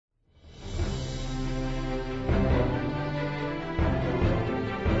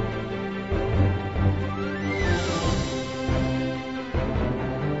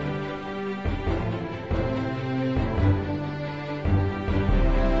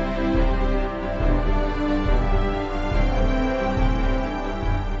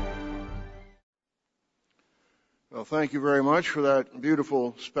Thank you very much for that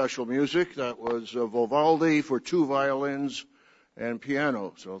beautiful special music. That was Vivaldi for 2 violins and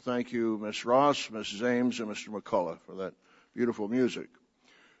piano. So thank you, Miss Ross, Mrs. Ames, and Mr. McCullough for that beautiful music.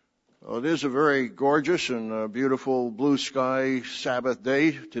 Well, it is a very gorgeous and beautiful blue sky Sabbath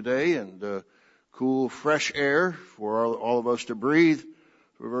day today, and cool, fresh air for all of us to breathe.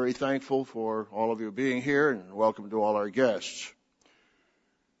 We're very thankful for all of you being here, and welcome to all our guests.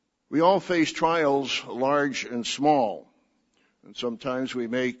 We all face trials, large and small. And sometimes we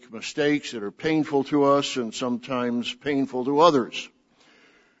make mistakes that are painful to us and sometimes painful to others.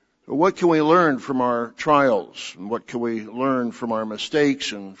 So what can we learn from our trials? And what can we learn from our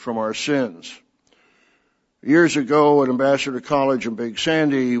mistakes and from our sins? Years ago at Ambassador College in Big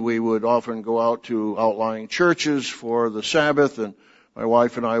Sandy, we would often go out to outlying churches for the Sabbath, and my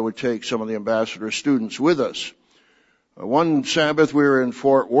wife and I would take some of the Ambassador students with us. One Sabbath we were in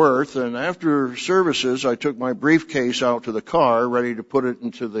Fort Worth, and after services I took my briefcase out to the car, ready to put it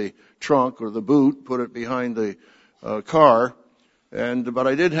into the trunk or the boot, put it behind the car, but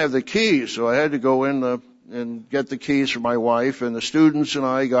I didn't have the keys, so I had to go in and get the keys for my wife, and the students and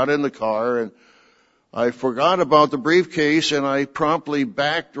I got in the car, and I forgot about the briefcase, and I promptly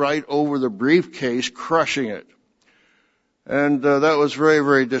backed right over the briefcase, crushing it. And that was very,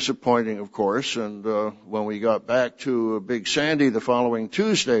 very disappointing, of course. And when we got back to Big Sandy the following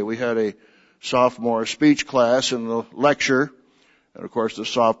Tuesday, we had a sophomore speech class and the lecture. And, of course, the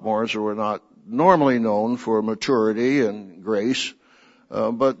sophomores were not normally known for maturity and grace.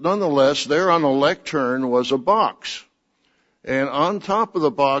 But nonetheless, there on the lectern was a box. And on top of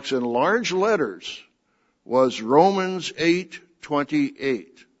the box, in large letters, was Romans 8:28.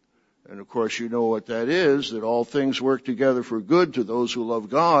 And of course you know what that is, that all things work together for good to those who love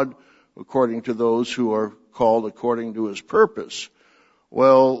God, according to those who are called according to His purpose.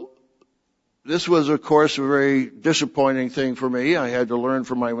 Well, this was of course a very disappointing thing for me. I had to learn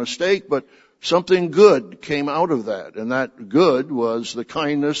from my mistake, but something good came out of that. And that good was the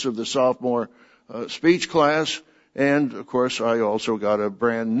kindness of the sophomore speech class, and of course I also got a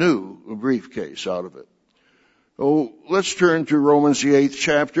brand new briefcase out of it. So let's turn to Romans the 8th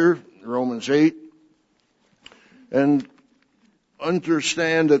chapter. Romans 8, and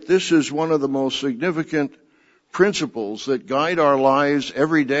understand that this is one of the most significant principles that guide our lives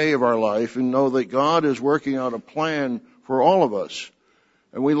every day of our life, and know that God is working out a plan for all of us.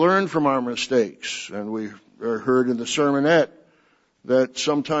 And we learn from our mistakes, and we heard in the sermonette that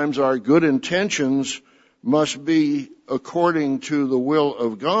sometimes our good intentions must be according to the will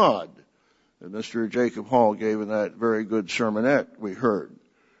of God. And Mr. Jacob Hall gave in that very good sermonette we heard.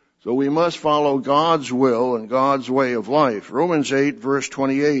 So we must follow God's will and God's way of life. Romans 8, verse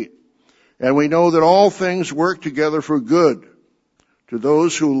 28. And we know that all things work together for good to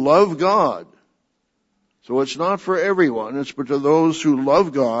those who love God. So it's not for everyone, it's but to those who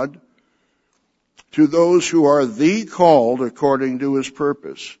love God, to those who are the called according to His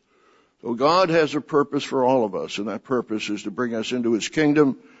purpose. So God has a purpose for all of us, and that purpose is to bring us into His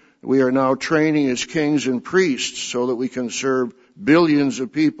kingdom. We are now training as kings and priests so that we can serve billions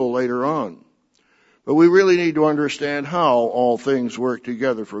of people later on. But we really need to understand how all things work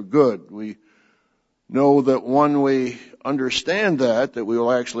together for good. We know that when we understand that we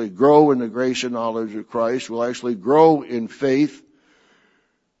will actually grow in the grace and knowledge of Christ, we'll actually grow in faith,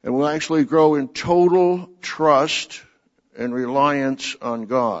 and we'll actually grow in total trust and reliance on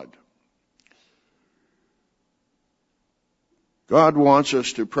God. God wants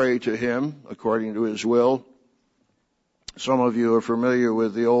us to pray to Him according to His will. Some of you are familiar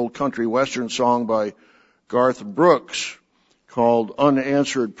with the old country western song by Garth Brooks called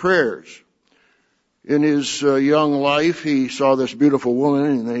Unanswered Prayers. In his young life, he saw this beautiful woman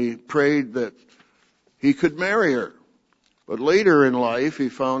and he prayed that he could marry her. But later in life, he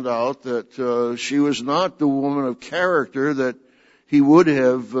found out that she was not the woman of character that he would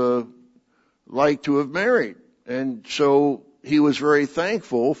have liked to have married. And so he was very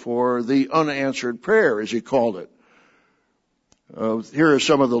thankful for the unanswered prayer, as he called it. Here are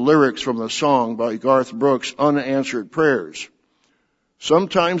some of the lyrics from the song by Garth Brooks, Unanswered Prayers.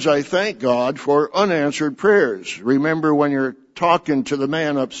 Sometimes I thank God for unanswered prayers. Remember when you're talking to the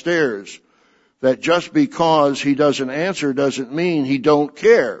man upstairs that just because he doesn't answer doesn't mean he don't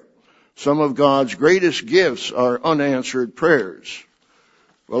care. Some of God's greatest gifts are unanswered prayers.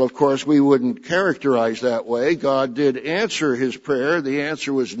 Well, of course, we wouldn't characterize that way. God did answer his prayer. The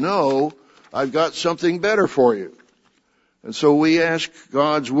answer was no, I've got something better for you. And so we ask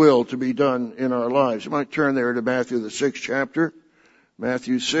God's will to be done in our lives. You might turn there to Matthew the 6th chapter,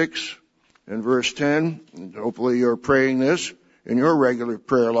 Matthew 6 and verse 10. And hopefully you're praying this in your regular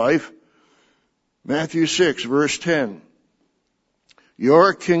prayer life. Matthew 6, verse 10.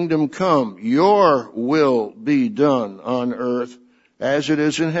 Your kingdom come, your will be done on earth as it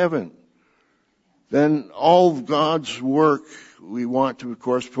is in heaven. Then all of God's work, we want to, of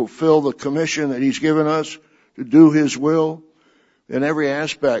course, fulfill the commission that He's given us to do His will in every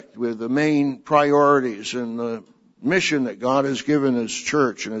aspect with the main priorities and the mission that God has given His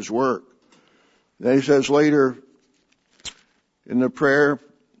church and His work. Then He says later in the prayer,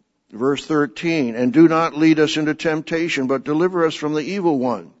 verse 13, and do not lead us into temptation, but deliver us from the evil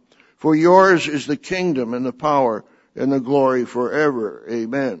one. For yours is the kingdom and the power and the glory forever.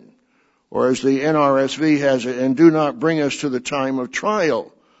 Amen. Or as the NRSV has it, and do not bring us to the time of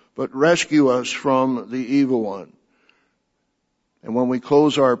trial, but rescue us from the evil one. And when we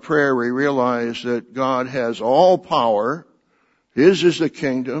close our prayer, we realize that God has all power. His is the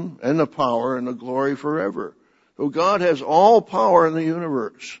kingdom and the power and the glory forever. So God has all power in the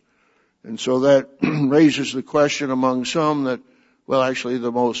universe. And so that raises the question among some that, well, actually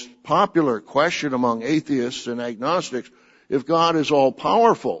the most popular question among atheists and agnostics, if God is all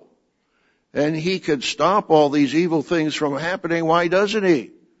powerful and He could stop all these evil things from happening, why doesn't He?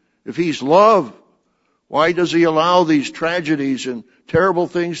 If He's love, why does He allow these tragedies and terrible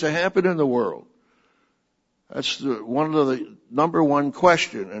things to happen in the world? That's one of the number one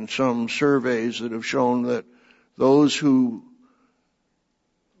question in some surveys that have shown that those who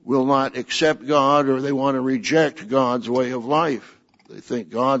will not accept God or they want to reject God's way of life, they think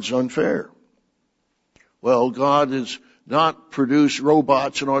God's unfair. Well, God has not produced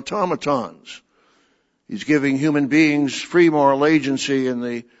robots and automatons. He's giving human beings free moral agency and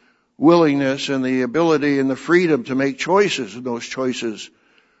the willingness and the ability and the freedom to make choices. And those choices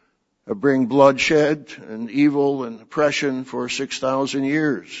bring bloodshed and evil and oppression for 6,000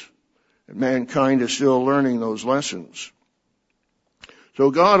 years. And mankind is still learning those lessons. So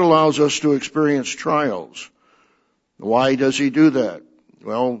God allows us to experience trials. Why does He do that?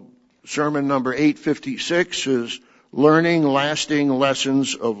 Well, sermon number 856 is learning lasting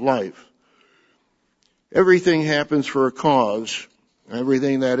lessons of life. Everything happens for a cause.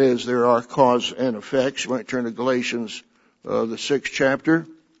 Everything that is, there are cause and effects. You might turn to Galatians, the 6th chapter.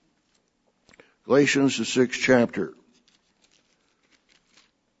 Galatians, the 6th chapter.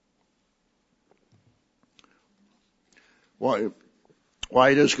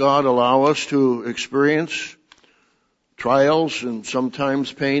 Why does God allow us to experience trials and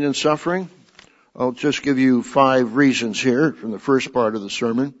sometimes pain and suffering? I'll just give you 5 reasons here from the first part of the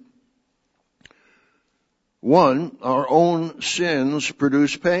sermon. 1, our own sins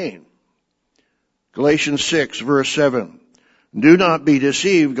produce pain. Galatians 6, verse 7. Do not be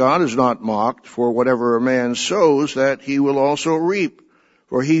deceived, God is not mocked, for whatever a man sows, that he will also reap.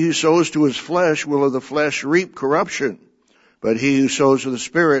 For he who sows to his flesh will of the flesh reap corruption. But he who sows to the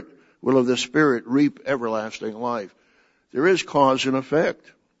Spirit will of the Spirit reap everlasting life. There is cause and effect.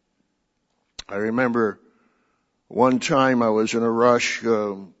 I remember one time I was in a rush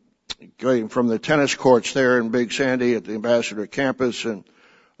going from the tennis courts there in Big Sandy at the Ambassador campus, and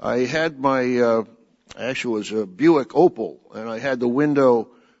I had my, actually it was a Buick Opal, and I had the window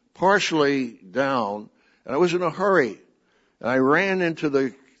partially down, and I was in a hurry. And I ran into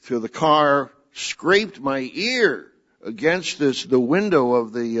the car, scraped my ear against the window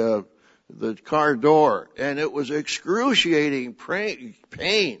of the car door, and it was excruciating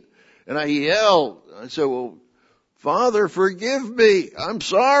pain. And I yelled. I said, well, Father, forgive me. I'm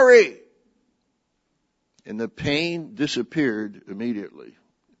sorry. And the pain disappeared immediately.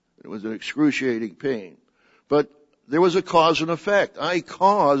 It was an excruciating pain. But there was a cause and effect. I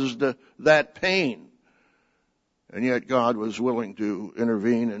caused that pain. And yet God was willing to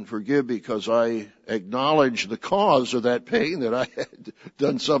intervene and forgive because I acknowledged the cause of that pain, that I had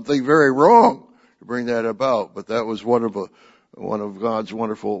done something very wrong to bring that about. But that was one of God's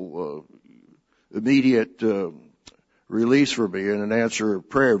wonderful immediate release for me and an answer of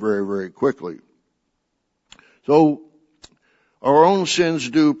prayer very, very quickly. So our own sins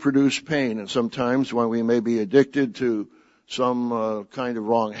do produce pain, and sometimes when we may be addicted to some kind of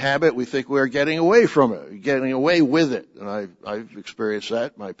wrong habit, we think we're getting away from it, getting away with it. And I've experienced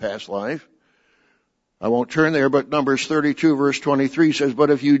that in my past life. I won't turn there, but Numbers 32 verse 23 says, but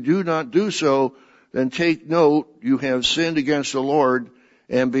if you do not do so, then take note you have sinned against the Lord,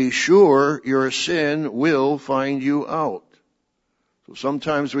 and be sure your sin will find you out. So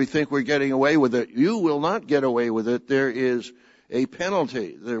sometimes we think we're getting away with it. You will not get away with it. There is a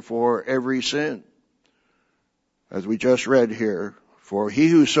penalty, therefore, every sin. As we just read here, for he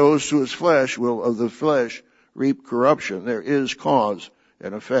who sows to his flesh will of the flesh reap corruption. There is cause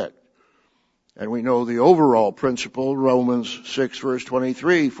and effect. And we know the overall principle, Romans 6 verse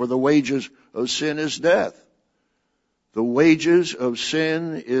 23, for the wages of sin is death. The wages of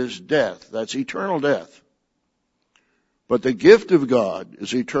sin is death. That's eternal death. But the gift of God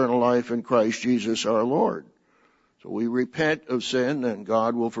is eternal life in Christ Jesus our Lord. So we repent of sin and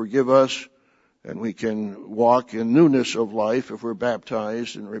God will forgive us, and we can walk in newness of life if we're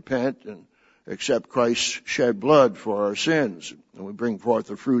baptized and repent and accept Christ's shed blood for our sins. And we bring forth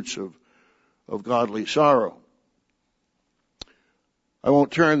the fruits of godly sorrow. I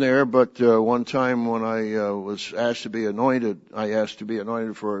won't turn there, but one time when I was asked to be anointed, I asked to be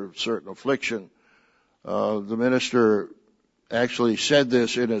anointed for a certain affliction. The minister actually said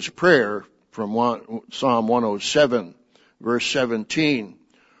this in his prayer from Psalm 107, verse 17.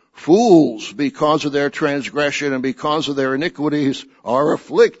 Fools, because of their transgression and because of their iniquities, are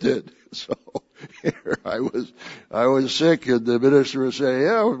afflicted. So here I was sick, and the minister was saying,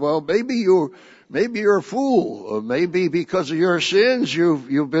 yeah, well, maybe you're a fool, or maybe because of your sins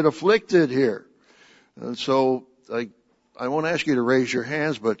you've been afflicted here. And so I won't ask you to raise your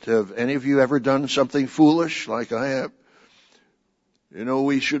hands, but have any of you ever done something foolish like I have? You know,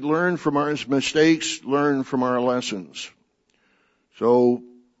 we should learn from our mistakes, learn from our lessons. So,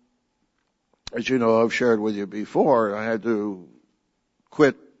 as you know, I've shared with you before, I had to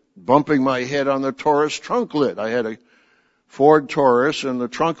quit bumping my head on the Taurus trunk lid. I had a Ford Taurus, and the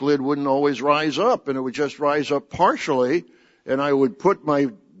trunk lid wouldn't always rise up, and it would just rise up partially, and I would put my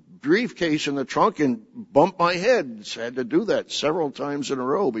briefcase in the trunk and bump my head. I had to do that several times in a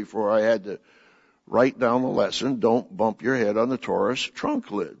row before I had to write down the lesson, don't bump your head on the Taurus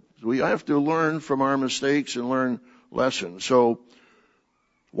trunk lid. We have to learn from our mistakes and learn lessons. So,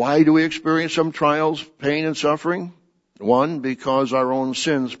 why do we experience some trials, pain, and suffering? 1, because our own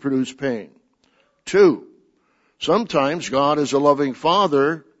sins produce pain. 2, sometimes God, as a loving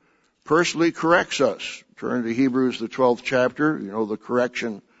Father, personally corrects us. Turn to Hebrews, the 12th chapter, the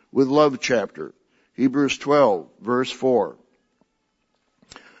correction with love chapter. Hebrews 12, verse 4.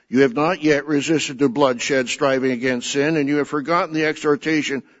 You have not yet resisted to bloodshed, striving against sin, and you have forgotten the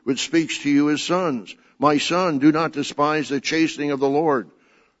exhortation which speaks to you as sons. My son, do not despise the chastening of the Lord,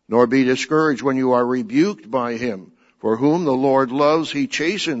 nor be discouraged when you are rebuked by him. For whom the Lord loves, he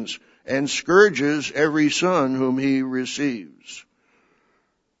chastens and scourges every son whom he receives.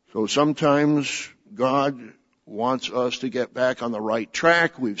 So sometimes God wants us to get back on the right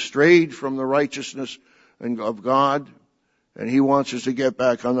track. We've strayed from the righteousness of God, and he wants us to get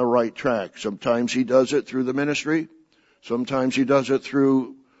back on the right track. Sometimes he does it through the ministry. Sometimes he does it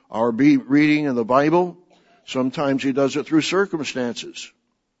through our reading in the Bible. Sometimes he does it through circumstances.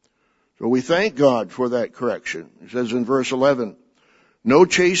 So we thank God for that correction. It says in verse 11, no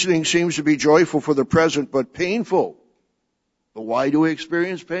chastening seems to be joyful for the present, but painful. But why do we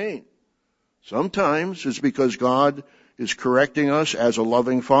experience pain? Sometimes it's because God is correcting us as a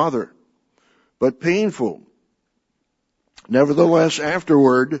loving Father, but painful. Nevertheless,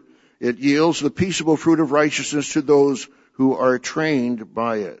 afterward, it yields the peaceable fruit of righteousness to those who are trained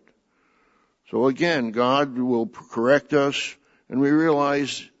by it. So again, God will correct us, and we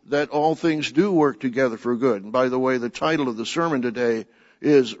realize that all things do work together for good. And by the way, the title of the sermon today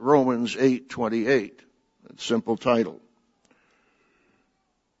is Romans 8:28. That's a simple title.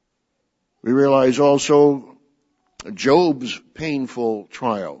 We realize also Job's painful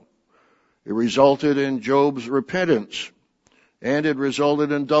trial. It resulted in Job's repentance, and it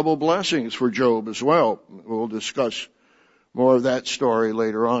resulted in double blessings for Job as well. We'll discuss more of that story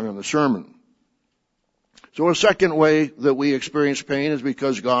later on in the sermon. So a second way that we experience pain is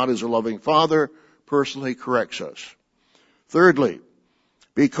because God is a loving Father, personally corrects us. Thirdly,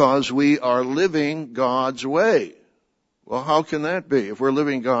 because we are living God's way. Well, how can that be? If we're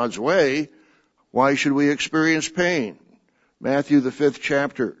living God's way, why should we experience pain? Matthew, the 5th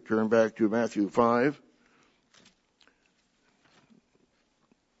chapter. Turn back to Matthew 5.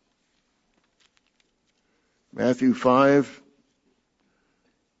 Matthew 5.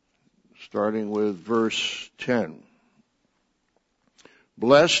 Starting with verse 10.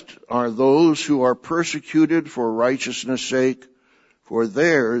 Blessed are those who are persecuted for righteousness' sake, for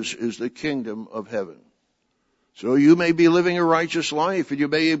theirs is the kingdom of heaven. So you may be living a righteous life, and you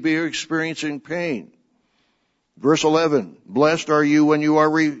may be experiencing pain. Verse 11, blessed are you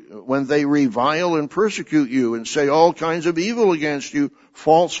when they revile and persecute you and say all kinds of evil against you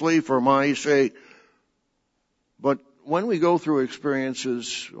falsely for my sake. But when we go through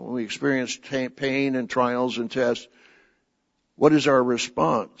experiences, when we experience pain and trials and tests, what is our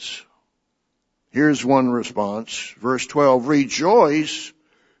response? Here's one response. Verse 12, rejoice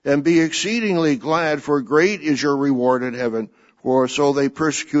and be exceedingly glad, for great is your reward in heaven, for so they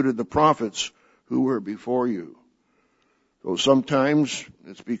persecuted the prophets who were before you. So sometimes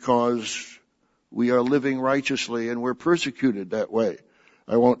it's because we are living righteously and we're persecuted that way.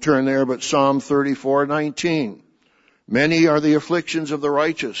 I won't turn there, but Psalm 34:19. Many are the afflictions of the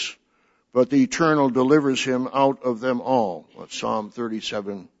righteous, but the Eternal delivers him out of them all. That's Psalm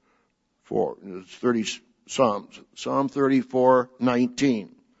 37:4. It's 30 Psalms. Psalm 34:19.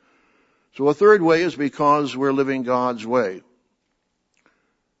 So a third way is because we're living God's way.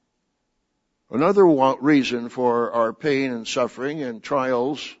 Another reason for our pain and suffering and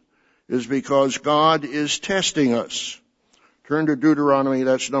trials is because God is testing us. Turn to Deuteronomy,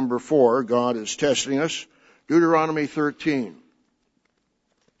 that's number 4. God is testing us. Deuteronomy 13.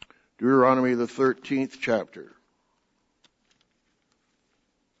 Deuteronomy, the 13th chapter.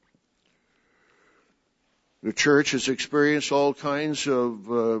 The church has experienced all kinds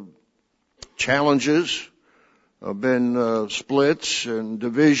of challenges, been splits and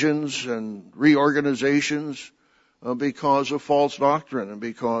divisions and reorganizations because of false doctrine and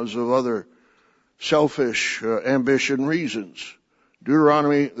because of other selfish ambition reasons.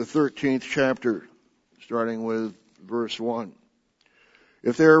 Deuteronomy, the 13th chapter, starting with verse 1.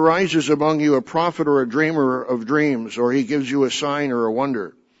 If there arises among you a prophet or a dreamer of dreams, or he gives you a sign or a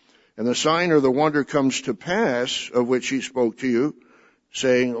wonder, and the sign or the wonder comes to pass of which he spoke to you,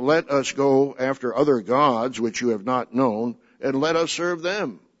 saying, let us go after other gods which you have not known, and let us serve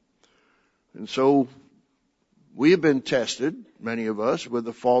them. And so we have been tested, many of us, with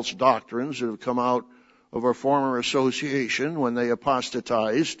the false doctrines that have come out of our former association when they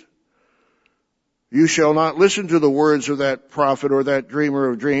apostatized. You shall not listen to the words of that prophet or that dreamer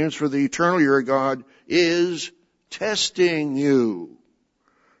of dreams, for the Eternal your God is testing you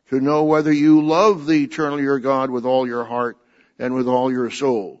to know whether you love the Eternal your God with all your heart and with all your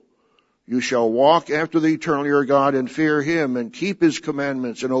soul. You shall walk after the Eternal your God and fear him and keep his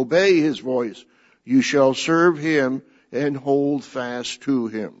commandments and obey his voice. You shall serve him and hold fast to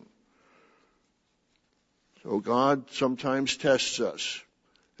him. So God sometimes tests us.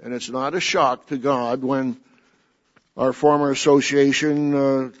 And it's not a shock to God when our former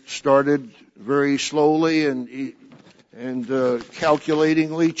association started very slowly and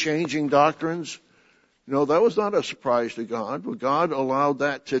calculatingly changing doctrines. No, that was not a surprise to God, but God allowed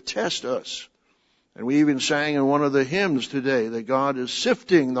that to test us. And we even sang in one of the hymns today that God is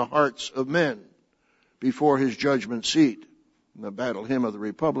sifting the hearts of men before his judgment seat. In the Battle Hymn of the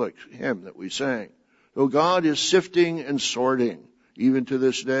Republic hymn that we sang. So God is sifting and sorting, even to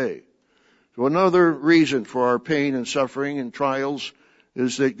this day. So another reason for our pain and suffering and trials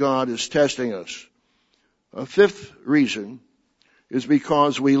is that God is testing us. A fifth reason is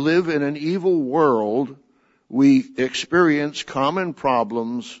because we live in an evil world, we experience common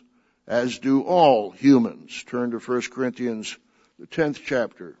problems, as do all humans. Turn to 1 Corinthians, the 10th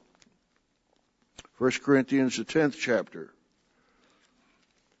chapter. 1 Corinthians, the 10th chapter.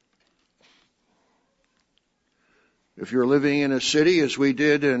 If you're living in a city, as we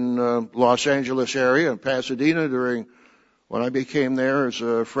did in Los Angeles area and Pasadena during when I became there as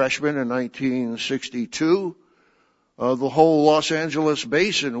a freshman in 1962, the whole Los Angeles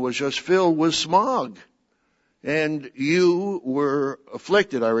basin was just filled with smog. And you were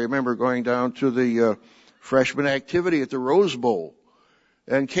afflicted. I remember going down to the freshman activity at the Rose Bowl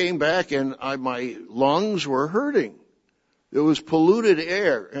and came back and my lungs were hurting. It was polluted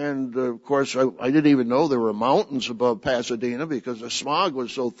air, and of course I didn't even know there were mountains above Pasadena because the smog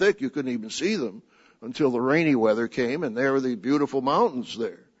was so thick you couldn't even see them until the rainy weather came, and there were the beautiful mountains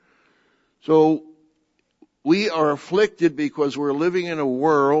there. So we are afflicted because we're living in a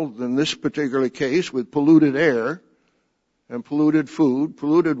world, in this particular case, with polluted air and polluted food,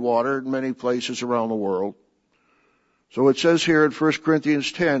 polluted water in many places around the world. So it says here in 1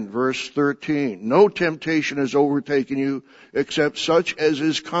 Corinthians 10, verse 13, no temptation has overtaken you except such as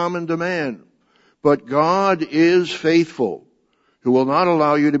is common to man. But God is faithful, who will not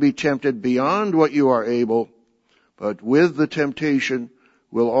allow you to be tempted beyond what you are able, but with the temptation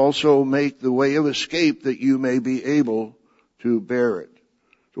will also make the way of escape that you may be able to bear it.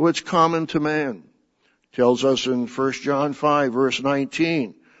 So it's common to man. It tells us in 1 John 5, verse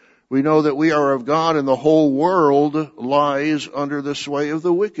 19, we know that we are of God and the whole world lies under the sway of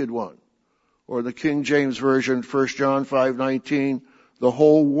the wicked one. Or the King James Version, 1 John 5:19, the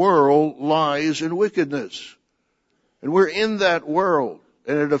whole world lies in wickedness. And we're in that world,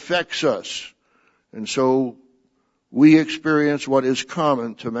 and it affects us. And so we experience what is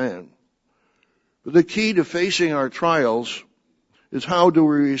common to man. But the key to facing our trials is how do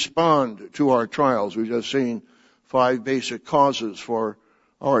we respond to our trials. We've just seen 5 basic causes for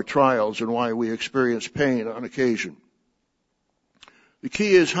our trials and why we experience pain on occasion. The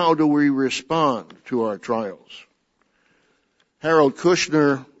key is how do we respond to our trials. Harold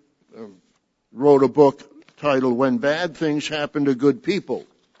Kushner wrote a book titled When Bad Things Happen to Good People.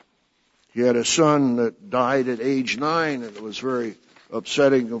 He had a son that died at age 9, and it was very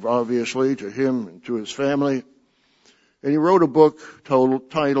upsetting, obviously, to him and to his family. And he wrote a book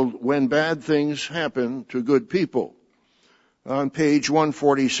titled When Bad Things Happen to Good People. On page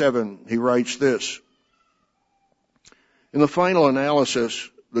 147, he writes this: in the final analysis,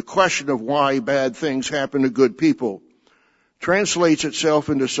 the question of why bad things happen to good people translates itself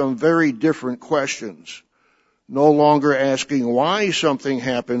into some very different questions, no longer asking why something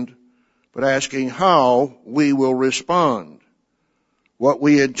happened, but asking how we will respond, what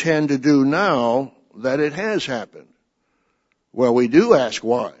we intend to do now that it has happened. Well, we do ask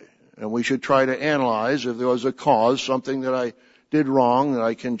why, and we should try to analyze if there was a cause, something that I did wrong, that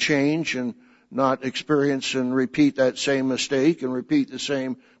I can change and not experience and repeat that same mistake and repeat the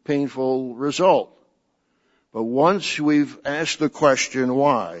same painful result. But once we've asked the question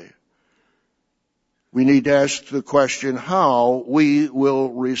why, we need to ask the question how we will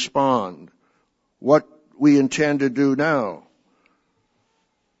respond, what we intend to do now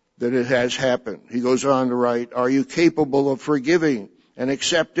that it has happened. He goes on to write, are you capable of forgiving and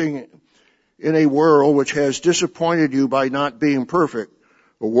accepting in a world which has disappointed you by not being perfect,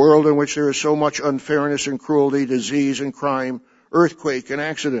 a world in which there is so much unfairness and cruelty, disease and crime, earthquake and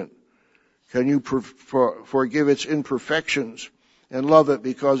accident? Can you forgive its imperfections and love it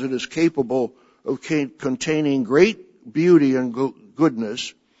because it is capable of containing great beauty and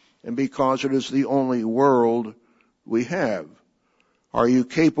goodness, and because it is the only world we have? Are you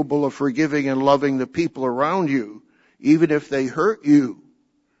capable of forgiving and loving the people around you, even if they hurt you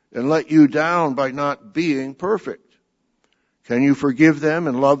and let you down by not being perfect? Can you forgive them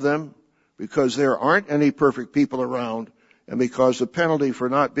and love them because there aren't any perfect people around, and because the penalty for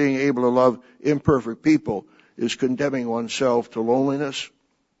not being able to love imperfect people is condemning oneself to loneliness?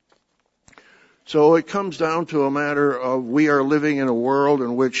 So it comes down to a matter of we are living in a world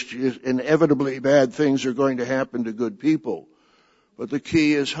in which inevitably bad things are going to happen to good people. But the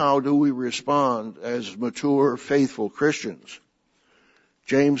key is, how do we respond as mature, faithful Christians?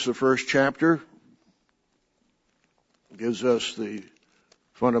 James, the first chapter, gives us the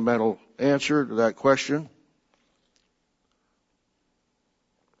fundamental answer to that question.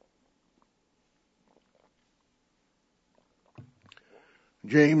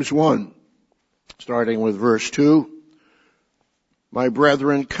 James 1, starting with verse 2. My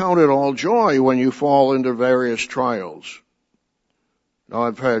brethren, count it all joy when you fall into various trials. Now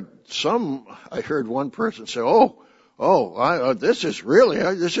I heard one person say, this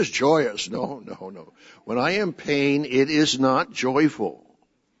is joyous. No. When I am in pain, it is not joyful.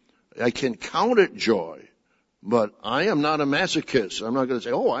 I can count it joy, but I am not a masochist. I'm not going to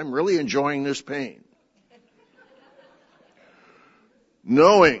say, I'm really enjoying this pain.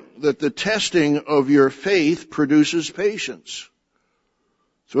 Knowing that the testing of your faith produces patience.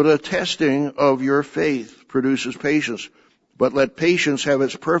 So the testing of your faith produces patience. But let patience have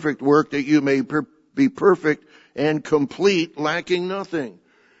its perfect work, that you may be perfect and complete, lacking nothing.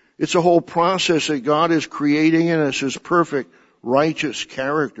 It's a whole process that God is creating in us, His perfect, righteous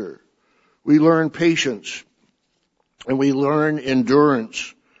character. We learn patience and we learn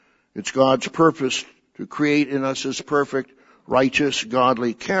endurance. It's God's purpose to create in us His perfect, righteous,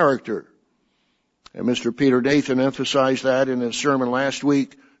 godly character. And Mr. Peter Nathan emphasized that in his sermon last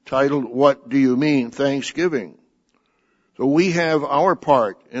week, titled, What Do You Mean, Thanksgiving? So we have our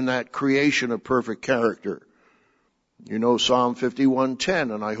part in that creation of perfect character. You know Psalm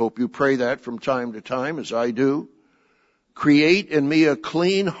 51:10, and I hope you pray that from time to time, as I do. Create in me a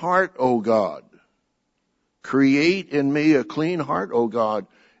clean heart, O God. Create in me a clean heart, O God,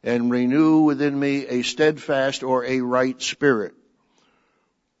 and renew within me a steadfast or a right spirit.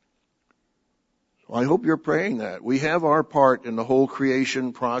 So I hope you're praying that. We have our part in the whole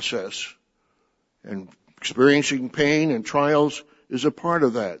creation process, and experiencing pain and trials is a part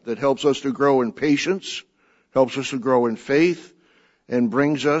of that helps us to grow in patience, helps us to grow in faith, and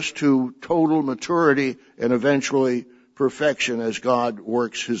brings us to total maturity and eventually perfection as God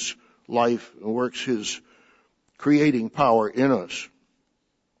works His life and works His creating power in us.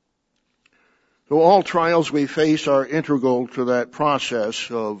 So all trials we face are integral to that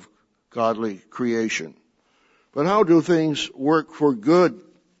process of godly creation. But how do things work for good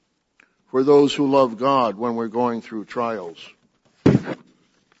for those who love God when we're going through trials?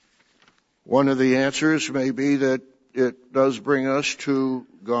 One of the answers may be that it does bring us to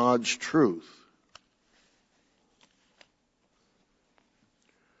God's truth.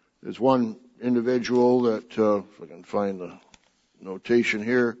 There's one individual that, if I can find the notation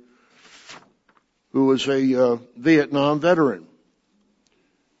here, who was a Vietnam veteran.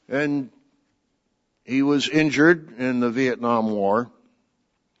 And he was injured in the Vietnam War.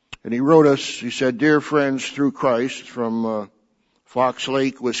 And he wrote us, he said, "Dear friends through Christ," from Fox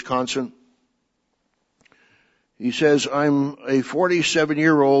Lake, Wisconsin. He says, "I'm a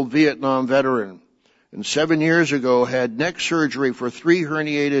 47-year-old Vietnam veteran, and 7 years ago had neck surgery for 3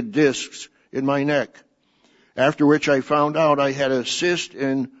 herniated discs in my neck, after which I found out I had a cyst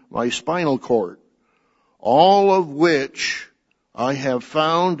in my spinal cord, all of which I have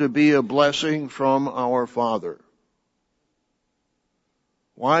found to be a blessing from our Father."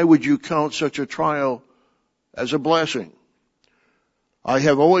 Why would you count such a trial as a blessing? I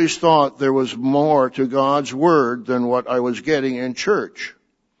have always thought there was more to God's Word than what I was getting in church.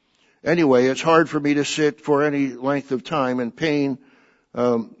 Anyway, it's hard for me to sit for any length of time, and pain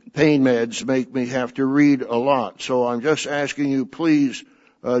meds make me have to read a lot. So I'm just asking you, please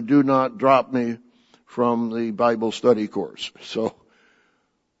do not drop me from the Bible study course.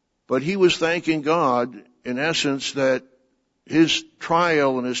 But he was thanking God, in essence, that his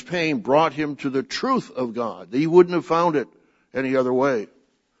trial and his pain brought him to the truth of God. He wouldn't have found it any other way.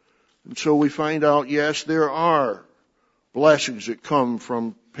 And so we find out, yes, there are blessings that come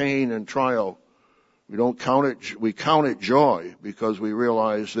from pain and trial. We count it joy because we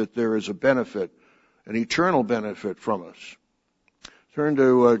realize that there is a benefit, an eternal benefit from us. Turn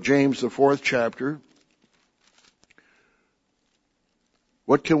to James, the 4th chapter.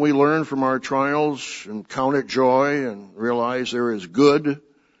 What can we learn from our trials and count it joy and realize there is good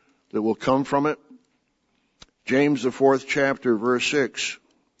that will come from it? James, the 4th chapter, verse 6.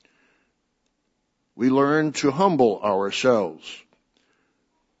 We learn to humble ourselves.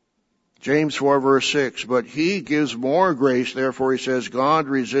 James 4, verse 6. But he gives more grace. Therefore, he says, God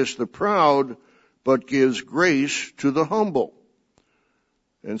resists the proud, but gives grace to the humble.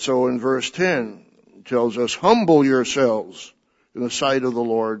 And so in verse 10, it tells us, humble yourselves in the sight of the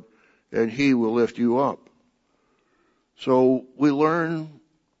Lord, and he will lift you up. So we learn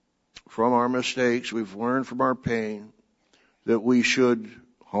from our mistakes, we've learned from our pain, that we should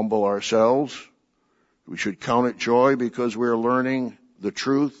humble ourselves. We should count it joy because we're learning the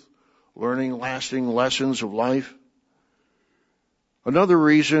truth, learning lasting lessons of life. Another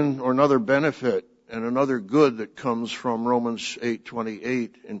reason or another benefit and another good that comes from Romans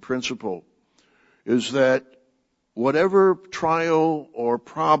 8:28 in principle is that whatever trial or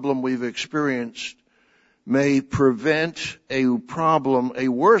problem we've experienced may prevent a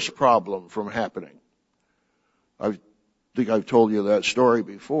worse problem from happening. I think I've told you that story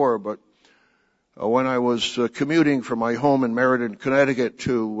before, but when I was commuting from my home in Meriden, Connecticut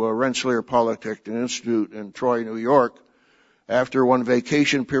to Rensselaer Polytechnic Institute in Troy, New York, after one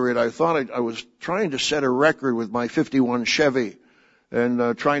vacation period, I thought I was trying to set a record with my 51 Chevy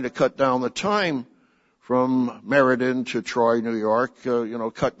and trying to cut down the time from Meriden to Troy, New York,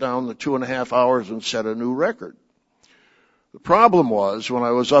 cut down the 2.5 hours and set a new record. The problem was when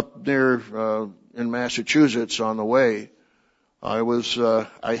I was up near in Massachusetts on the way,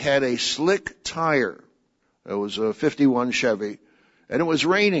 I had a slick tire. It was a 51 Chevy, and it was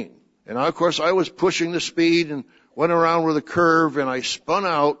raining. And of course I was pushing the speed and went around with a curve, and I spun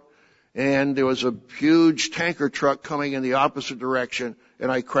out, and there was a huge tanker truck coming in the opposite direction, and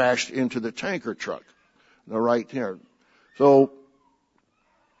I crashed into the tanker truck. Right here. So,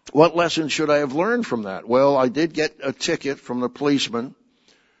 what lesson should I have learned from that? Well, I did get a ticket from the policeman,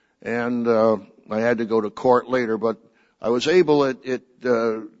 and I had to go to court later, but I was able, it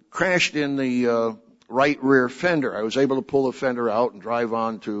crashed in the right rear fender. I was able to pull the fender out and drive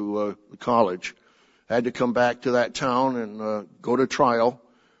on to college. I had to come back to that town and go to trial,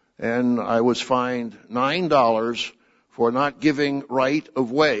 and I was fined $9 for not giving right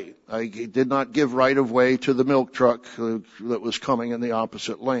of way. I did not give right of way to the milk truck that was coming in the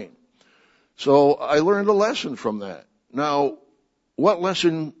opposite lane. So I learned a lesson from that. Now, what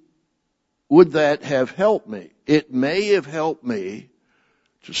lesson would that have helped me? It may have helped me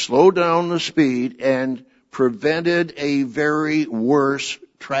to slow down the speed and prevented a very worse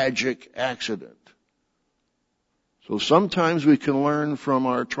tragic accident. So sometimes we can learn from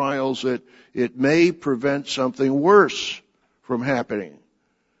our trials that it may prevent something worse from happening.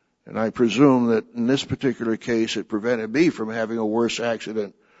 And I presume that in this particular case, it prevented me from having a worse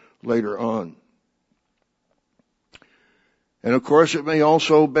accident later on. And of course, it may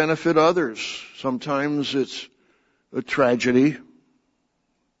also benefit others. Sometimes it's a tragedy.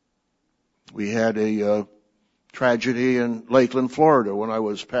 We had a tragedy in Lakeland, Florida when I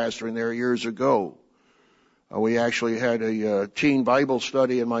was pastoring there years ago. We actually had a teen Bible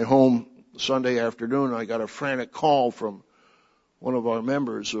study in my home Sunday afternoon. I got a frantic call from one of our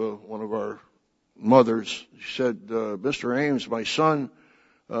members, one of our mothers. She said, Mr. Ames, my son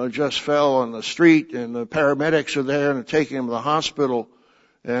just fell on the street, and the paramedics are there and are taking him to the hospital,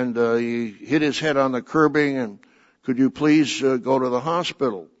 and he hit his head on the curbing, and could you please go to the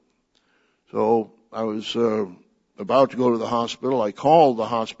hospital? So I was about to go to the hospital. I called the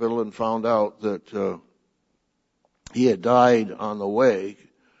hospital and found out that he had died on the way.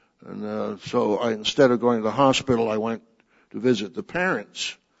 And so instead of going to the hospital, I went to visit the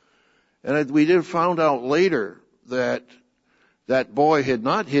parents. And we found out later that that boy had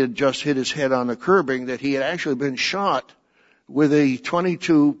not just hit his head on the curbing, that he had actually been shot with a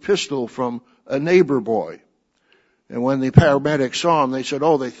 .22 pistol from a neighbor boy. And when the paramedics saw him, they said,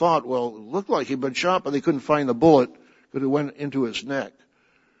 they thought, well, it looked like he'd been shot, but they couldn't find the bullet because it went into his neck.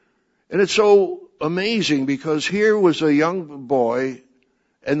 And it's so amazing because here was a young boy,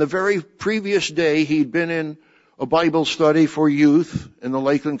 and the very previous day he'd been in a Bible study for youth in the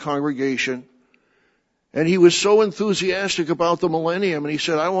Lakeland congregation. And he was so enthusiastic about the millennium, and he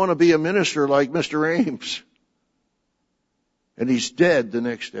said, I want to be a minister like Mr. Ames. And he's dead the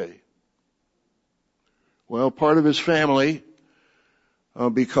next day. Well, part of his family,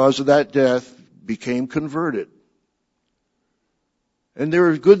 because of that death, became converted. And there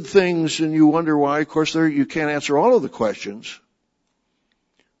are good things, and you wonder why. Of course, you can't answer all of the questions.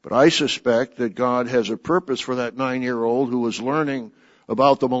 But I suspect that God has a purpose for that 9-year-old who was learning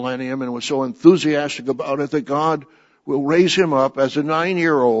about the millennium and was so enthusiastic about it that God will raise him up as a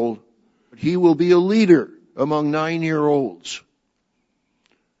 9-year-old. He will be a leader among 9-year-olds.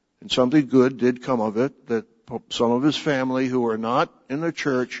 And something good did come of it, that some of his family who are not in the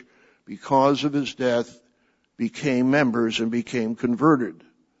church because of his death became members and became converted,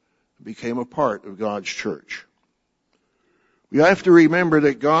 became a part of God's church. We have to remember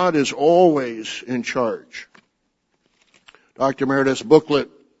that God is always in charge. Dr. Meredith's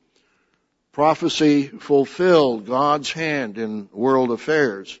booklet, Prophecy Fulfilled, God's Hand in World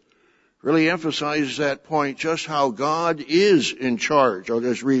Affairs, really emphasizes that point, just how God is in charge. I'll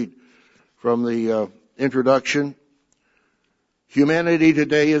just read from the introduction. Humanity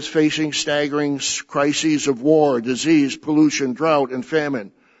today is facing staggering crises of war, disease, pollution, drought, and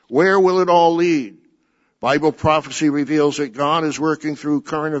famine. Where will it all lead? Bible prophecy reveals that God is working through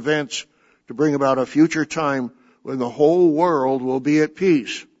current events to bring about a future time when the whole world will be at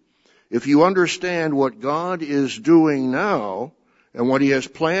peace. If you understand what God is doing now and what He has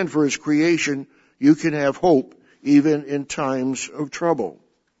planned for His creation, you can have hope even in times of trouble.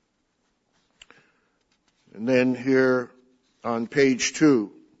 And then here on page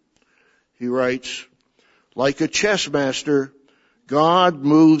 2, he writes, like a chess master, God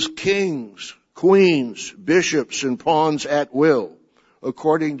moves kings, queens, bishops, and pawns at will,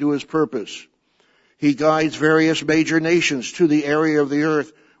 according to His purpose. He guides various major nations to the area of the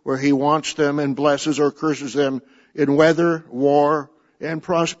earth where He wants them and blesses or curses them in weather, war, and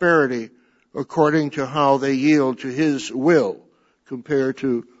prosperity, according to how they yield to His will, compared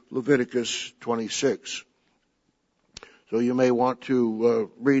to Leviticus 26. So you may want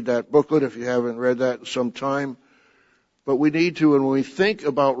to read that booklet if you haven't read that in some time. But we need to, and when we think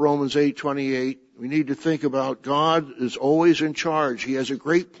about Romans 8:28, we need to think about God is always in charge. He has a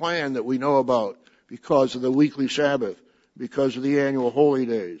great plan that we know about because of the weekly Sabbath, because of the annual holy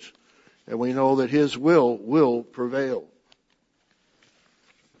days. And we know that His will prevail.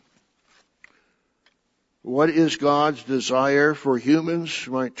 What is God's desire for humans?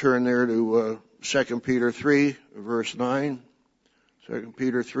 You might turn there to 2 Peter 3, verse 9. 2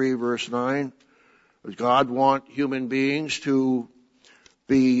 Peter 3, verse 9. Does God want human beings to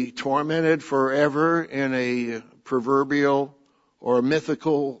be tormented forever in a proverbial or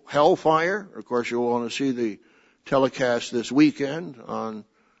mythical hellfire? Of course, you'll want to see the telecast this weekend on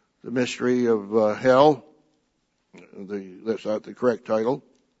the mystery of hell. That's not the correct title.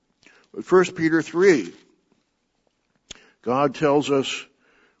 But 1 Peter 3, God tells us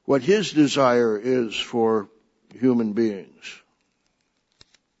what His desire is for human beings.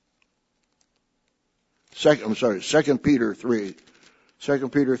 2 Peter 3. 2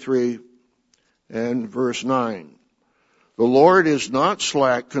 Peter 3 and verse 9. The Lord is not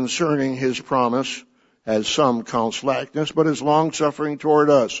slack concerning His promise, as some count slackness, but is long-suffering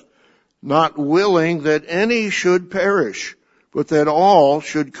toward us, not willing that any should perish, but that all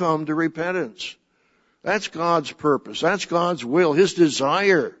should come to repentance. That's God's purpose. That's God's will, His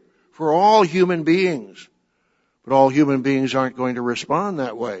desire for all human beings. But all human beings aren't going to respond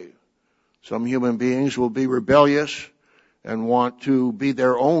that way. Some human beings will be rebellious and want to be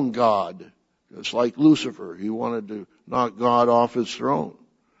their own God. Just like Lucifer. He wanted to knock God off His throne.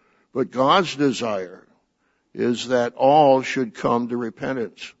 But God's desire is that all should come to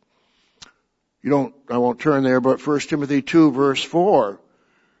repentance. I won't turn there, but 1 Timothy 2 verse 4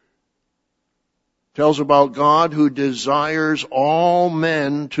 Tells about God who desires all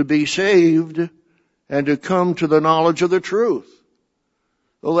men to be saved and to come to the knowledge of the truth.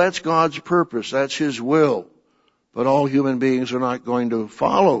 Well, that's God's purpose. That's His will. But all human beings are not going to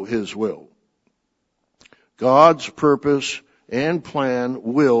follow His will. God's purpose and plan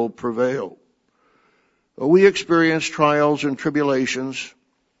will prevail. We experience trials and tribulations,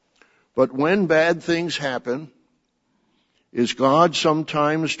 but when bad things happen, is God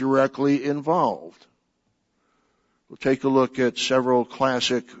sometimes directly involved? We'll take a look at several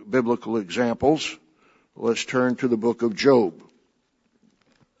classic biblical examples. Let's turn to the book of Job.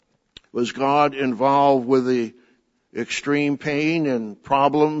 Was God involved with the extreme pain and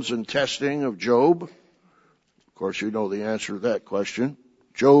problems and testing of Job? Of course, you know the answer to that question.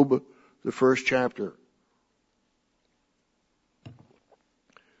 Job, the first chapter.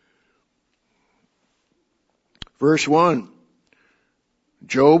 Verse 1.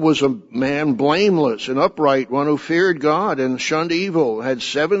 Job was a man blameless and upright, one who feared God and shunned evil, had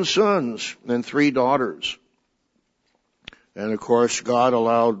 7 sons and 3 daughters. And of course, God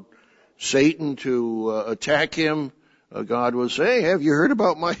allowed Satan to attack him. God was saying, have you heard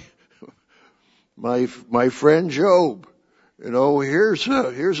about my friend Job? You know, here's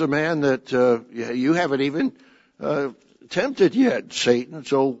a man that you haven't even tempted yet, Satan.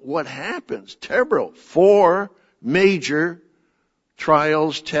 So what happens? Terrible. 4 major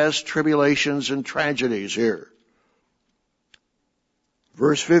trials, tests, tribulations, and tragedies here.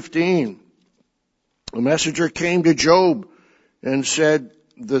 Verse 15. A messenger came to Job and said,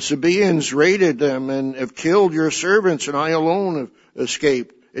 the Sabaeans raided them and have killed your servants, and I alone have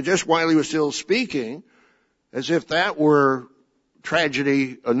escaped. And just while he was still speaking, as if that were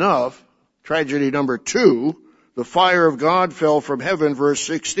tragedy enough, tragedy number 2, the fire of God fell from heaven, verse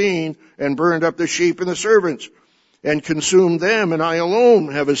 16, and burned up the sheep and the servants, and consumed them, and I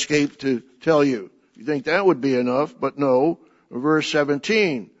alone have escaped to tell you. You think that would be enough, but no. Verse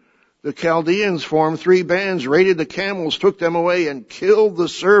 17, the Chaldeans formed 3 bands, raided the camels, took them away, and killed the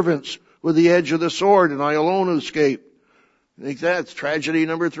servants with the edge of the sword, and I alone escaped. You think that's tragedy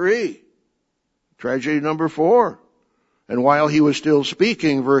number 3. Tragedy number 4. And while he was still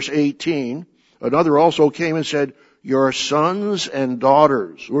speaking, verse 18, another also came and said, your sons and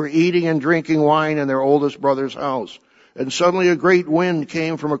daughters were eating and drinking wine in their oldest brother's house. And suddenly a great wind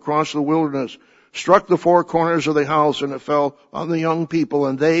came from across the wilderness, struck the 4 corners of the house, and it fell on the young people,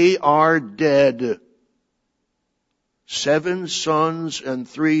 and they are dead. 7 sons and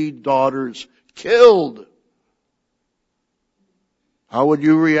 3 daughters killed. How would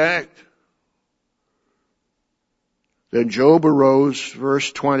you react? Then Job arose,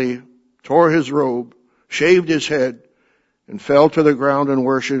 verse 20, tore his robe, shaved his head, and fell to the ground and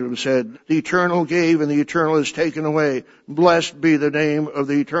worshipped and said, the Eternal gave and the Eternal is taken away. Blessed be the name of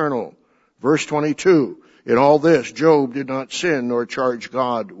the Eternal. Verse 22, in all this Job did not sin nor charge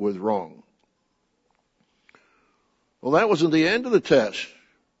God with wrong. Well, that wasn't the end of the test.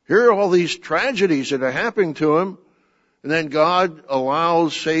 Here are all these tragedies that are happening to him, and then God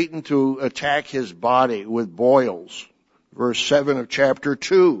allows Satan to attack his body with boils. Verse 7 of chapter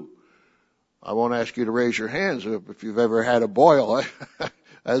 2. I won't ask you to raise your hands if you've ever had a boil.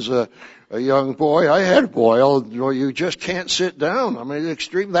 As a young boy, I had a boil. You just can't sit down. I mean,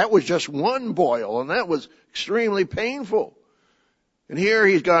 that was just one boil, and that was extremely painful. And here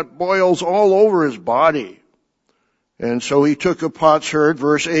he's got boils all over his body. And so he took a potsherd,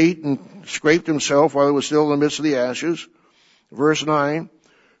 verse 8, and scraped himself while he was still in the midst of the ashes. Verse 9.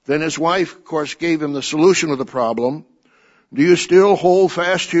 Then his wife, of course, gave him the solution of the problem. Do you still hold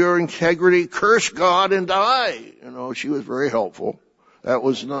fast to your integrity? Curse God and die. You know, she was very helpful. That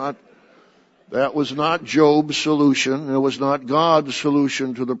was not Job's solution. It was not God's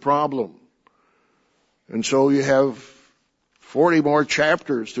solution to the problem. And so you have 40 more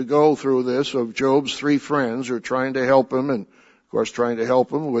chapters to go through this of Job's 3 friends who are trying to help him, and of course trying to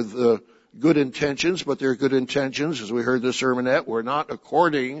help him with good intentions, but their good intentions, as we heard the sermonette, were not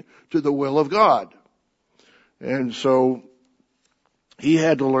according to the will of God. And so he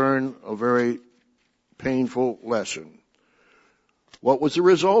had to learn a very painful lesson. What was the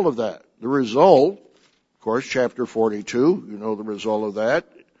result of that? The result, of course, chapter 42, you know the result of that.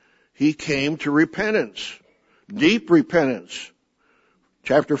 He came to repentance, deep repentance.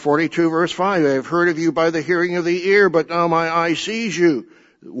 Chapter 42, verse 5, I have heard of you by the hearing of the ear, but now my eye sees you.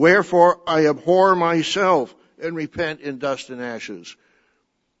 Wherefore I abhor myself and repent in dust and ashes.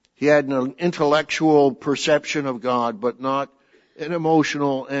 He had an intellectual perception of God, but not an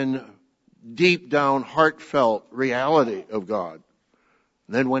emotional and deep down heartfelt reality of God.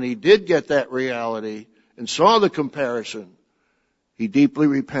 And then when he did get that reality and saw the comparison, he deeply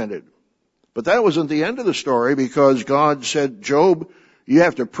repented. But that wasn't the end of the story, because God said, Job, you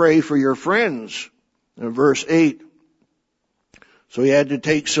have to pray for your friends. In verse 8. So he had to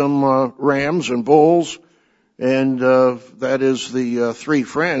take some rams and bulls, and that is the 3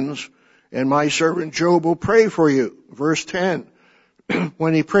 friends, and my servant Job will pray for you. Verse 10.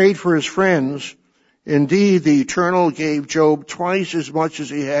 When he prayed for his friends, indeed the Eternal gave Job twice as much as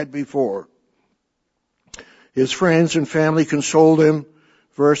he had before. His friends and family consoled him,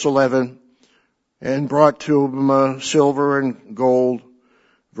 verse 11, and brought to him silver and gold.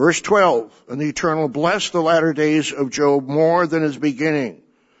 Verse 12, and the Eternal blessed the latter days of Job more than his beginning.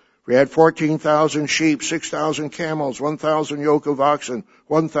 For he had 14,000 sheep, 6,000 camels, 1,000 yoke of oxen,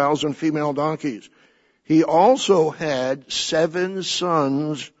 1,000 female donkeys. He also had 7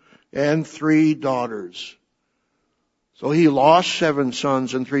 sons and 3 daughters. So he lost 7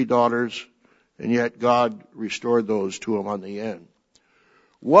 sons and 3 daughters, and yet God restored those to him on the end.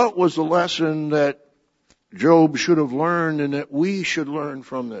 What was the lesson that Job should have learned and that we should learn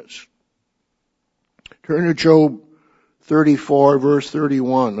from this? Turn to Job 34, verse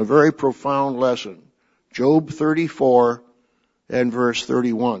 31, a very profound lesson. Job 34 and verse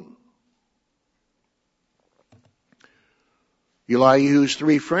 31. Elihu's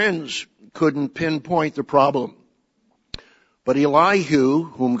 3 friends couldn't pinpoint the problem. But Elihu,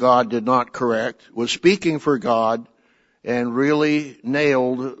 whom God did not correct, was speaking for God and really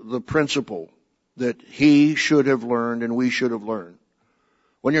nailed the principle that he should have learned and we should have learned.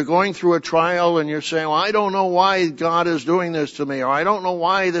 When you're going through a trial and you're saying, well, I don't know why God is doing this to me, or I don't know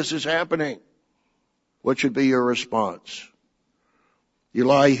why this is happening, what should be your response?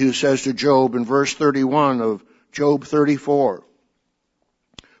 Elihu says to Job in verse 31 of Job 34,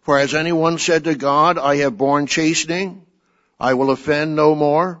 for has anyone said to God, I have borne chastening, I will offend no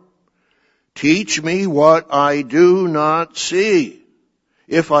more? Teach me what I do not see.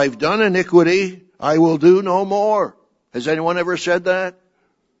 If I've done iniquity, I will do no more. Has anyone ever said that?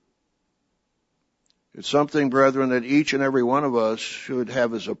 It's something, brethren, that each and every one of us should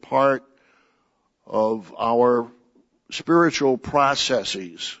have as a part of our spiritual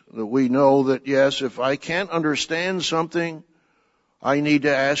processes. That we know that, yes, if I can't understand something, I need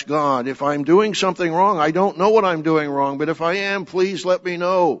to ask God. If I'm doing something wrong, I don't know what I'm doing wrong, but if I am, please let me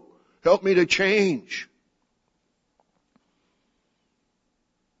know. Help me to change.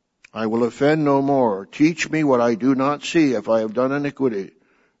 I will offend no more. Teach me what I do not see. If I have done iniquity,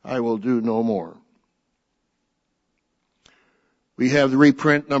 I will do no more. We have the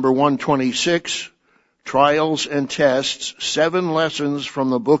reprint number 126, Trials and Tests, 7 Lessons from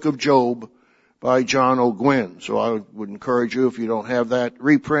the Book of Job by John O'Gwyn. So I would encourage you, if you don't have that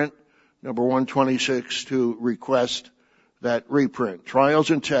reprint, number 126, to request that reprint. Trials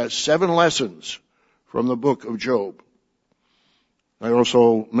and Tests, 7 Lessons from the Book of Job. I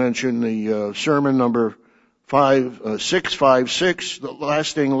also mentioned the sermon number 656, The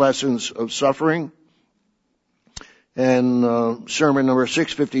Lasting Lessons of Suffering, and sermon number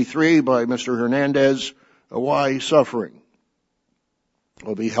 653 by Mr. Hernandez, Why Suffering,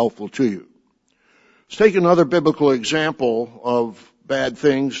 will be helpful to you. Let's take another biblical example of bad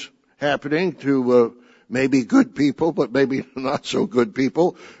things happening to maybe good people, but maybe not so good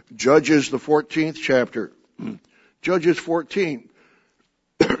people. Judges, the 14th chapter. Judges 14.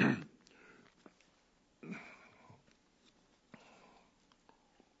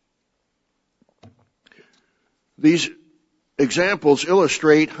 These examples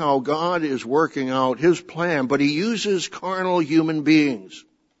illustrate how God is working out His plan, but He uses carnal human beings.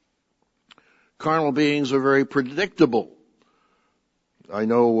 Carnal beings are very predictable. I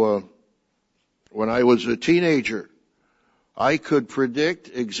know when I was a teenager, I could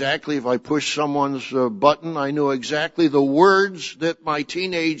predict exactly if I pushed someone's button, I knew exactly the words that my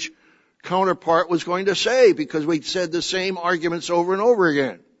teenage counterpart was going to say because we'd said the same arguments over and over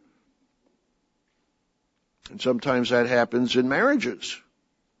again. And sometimes that happens in marriages.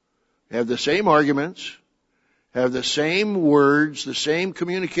 Have the same arguments, have the same words, the same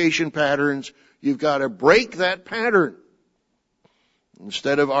communication patterns. You've got to break that pattern.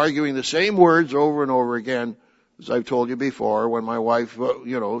 Instead of arguing the same words over and over again, as I've told you before, when my wife,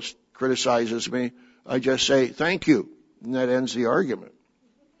 criticizes me, I just say, thank you. And that ends the argument.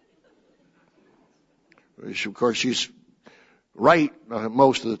 Which, of course, she's right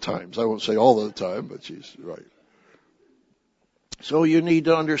most of the times. I won't say all of the time, but she's right. So you need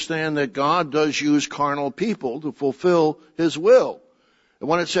to understand that God does use carnal people to fulfill His will. And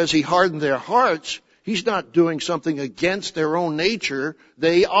when it says He hardened their hearts, He's not doing something against their own nature.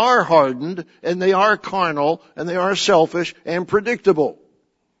 They are hardened, and they are carnal, and they are selfish and predictable.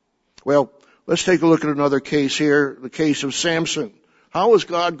 Well, let's take a look at another case here, the case of Samson. How is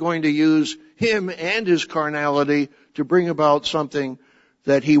God going to use him and his carnality to bring about something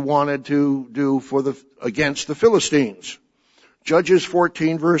that he wanted to do against the Philistines? Judges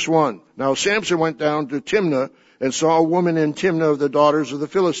 14 verse 1. Now Samson went down to Timnah and saw a woman in Timnah of the daughters of the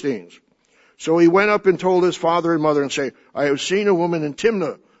Philistines. So he went up and told his father and mother and said, I have seen a woman in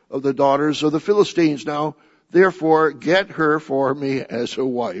Timnah of the daughters of the Philistines. Now, therefore, get her for me as a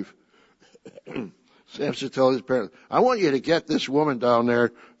wife. Samson tells his parents, I want you to get this woman down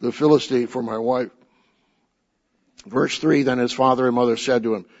there, the Philistine, for my wife. Verse 3, then his father and mother said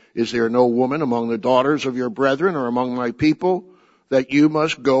to him, is there no woman among the daughters of your brethren or among my people that you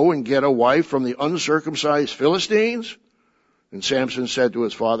must go and get a wife from the uncircumcised Philistines? And Samson said to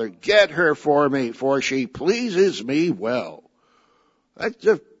his father, get her for me, for she pleases me well. That's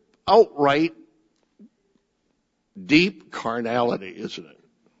just outright deep carnality, isn't it?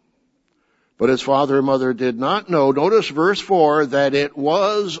 But his father and mother did not know, notice verse 4, that it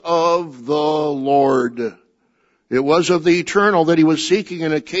was of the Lord. It was of the eternal that he was seeking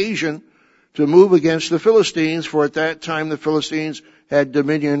an occasion to move against the Philistines, for at that time the Philistines had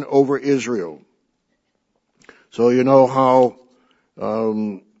dominion over Israel. So you know how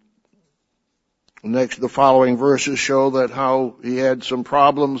the following verses show that how he had some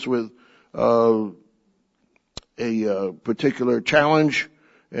problems with a particular challenge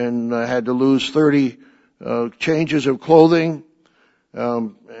and had to lose 30 changes of clothing,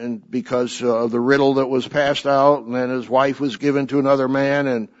 and because of the riddle that was passed out, and then his wife was given to another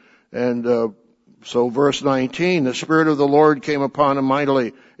man, so verse 19, the Spirit of the Lord came upon him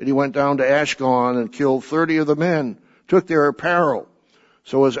mightily, and he went down to Ashkelon and killed 30 of the men, took their apparel.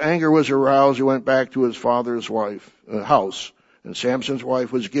 So his anger was aroused, he went back to his father's house, and Samson's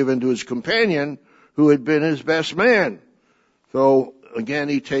wife was given to his companion, who had been his best man. So again,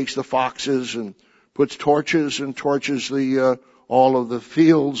 he takes the foxes and puts torches and torches all of the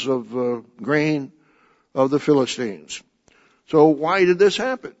fields of grain of the Philistines. So why did this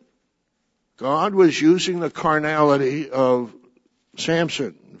happen? God was using the carnality of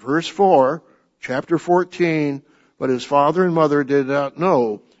Samson. Verse 4, chapter 14, but his father and mother did not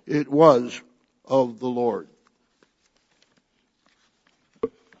know it was of the Lord.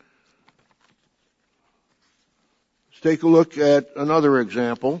 Let's take a look at another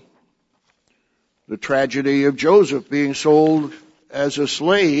example. The tragedy of Joseph being sold as a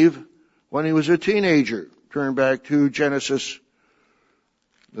slave when he was a teenager. Turn back to Genesis,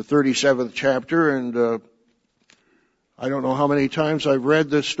 the 37th chapter, and I don't know how many times I've read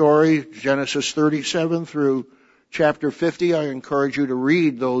this story, Genesis 37 through chapter 50. I encourage you to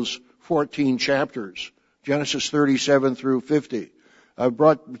read those 14 chapters, Genesis 37 through 50.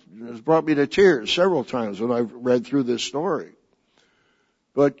 It's brought me to tears several times when I've read through this story.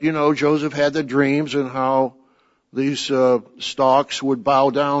 But, you know, Joseph had the dreams and how these stalks would bow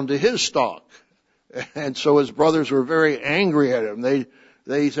down to his stalk. And so his brothers were very angry at him.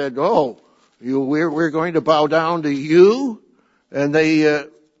 They said, we're going to bow down to you? And they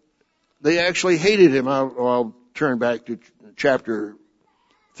actually hated him. I'll turn back to chapter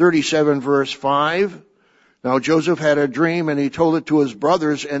 37, verse 5. Now Joseph had a dream and he told it to his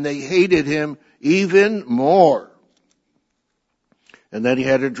brothers, and they hated him even more. And then he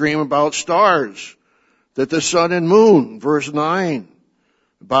had a dream about stars, that the sun and moon, verse 9,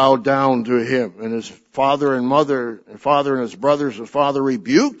 bowed down to him. And his father and his brothers and father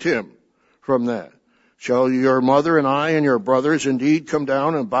rebuked him from that. Shall your mother and I and your brothers indeed come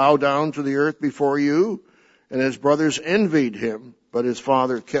down and bow down to the earth before you? And his brothers envied him, but his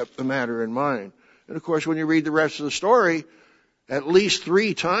father kept the matter in mind. And of course, when you read the rest of the story, at least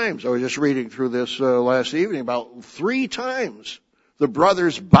 3 times, I was just reading through this last evening, about 3 times, the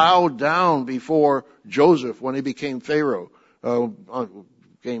brothers bowed down before Joseph when he became Pharaoh,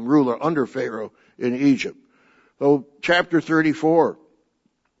 became ruler under Pharaoh in Egypt. So chapter 34.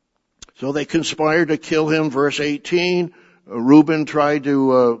 So they conspired to kill him, verse 18. Reuben tried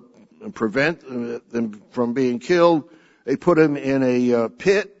to prevent them from being killed. They put him in a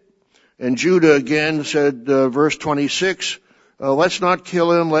pit. And Judah again said, verse 26, let's not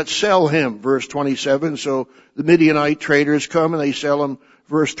kill him, let's sell him, verse 27. So the Midianite traders come and they sell him,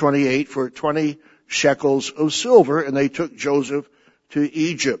 verse 28, for 20 shekels of silver, and they took Joseph to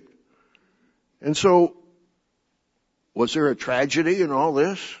Egypt. And so, was there a tragedy in all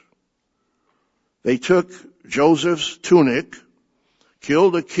this? They took Joseph's tunic,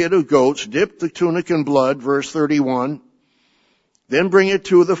 killed a kid of goats, dipped the tunic in blood, verse 31, then bring it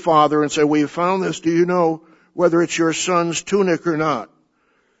to the father and say, we have found this, do you know whether it's your son's tunic or not?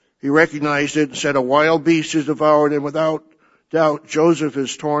 He recognized it and said, a wild beast has devoured him. Without doubt, Joseph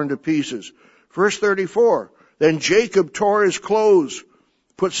is torn to pieces. Verse 34, Then Jacob tore his clothes,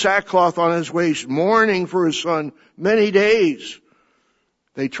 put sackcloth on his waist, mourning for his son many days.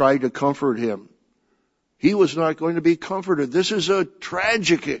 They tried to comfort him. He was not going to be comforted. This is a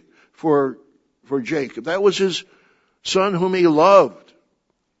tragedy for Jacob. That was his son whom he loved.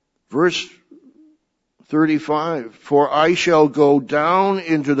 Verse 35, for I shall go down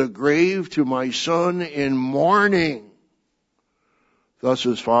into the grave to my son in mourning. Thus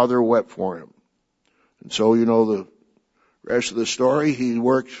his father wept for him. And so you know the rest of the story. He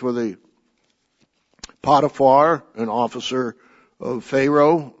worked for the Potiphar, an officer of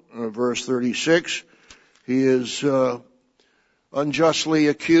Pharaoh. Verse 36, he is unjustly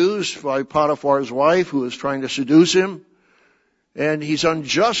accused by Potiphar's wife, who is trying to seduce him. And he's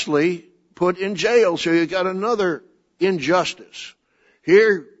unjustly put in jail. So you got another injustice.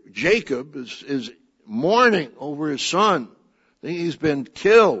 Here, Jacob is mourning over his son. He's been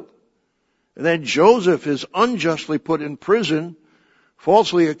killed. And then Joseph is unjustly put in prison,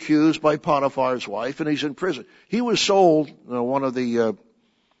 falsely accused by Potiphar's wife, and he's in prison. He was sold. One of the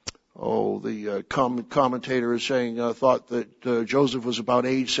commentator is saying thought that Joseph was about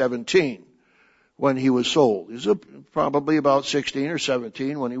age 17 when he was sold. He was probably about 16 or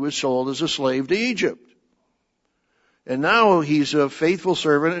 17 when he was sold as a slave to Egypt. And now he's a faithful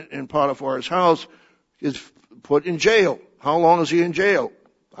servant in Potiphar's house, is put in jail. How long is he in jail?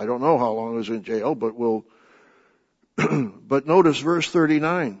 I don't know how long he was in jail, but but notice verse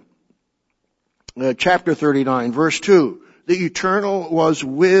 39. Chapter 39, verse 2. The Eternal was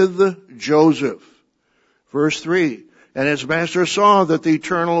with Joseph. Verse 3. And his master saw that the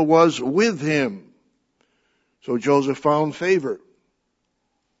Eternal was with him. So Joseph found favor.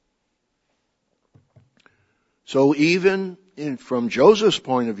 So even from Joseph's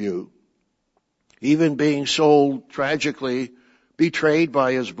point of view, even being sold tragically, betrayed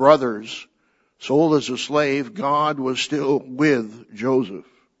by his brothers, sold as a slave, God was still with Joseph.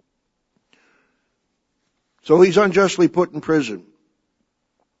 So he's unjustly put in prison.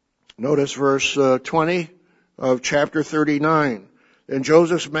 Notice verse 20 of chapter 39. And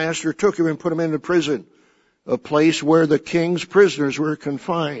Joseph's master took him and put him into prison, a place where the king's prisoners were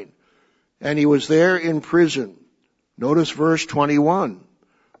confined. And he was there in prison. Notice verse 21.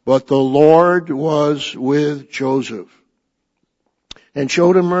 But the Lord was with Joseph and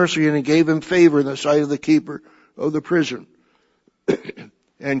showed him mercy, and he gave him favor in the sight of the keeper of the prison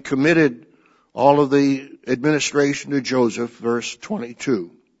and committed all of the administration to Joseph. Verse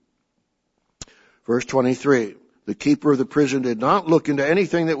 22. Verse 23. The keeper of the prison did not look into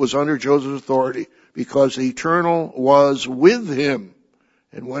anything that was under Joseph's authority, because the Eternal was with him.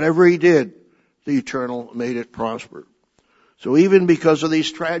 And whatever he did, the Eternal made it prosper. So even because of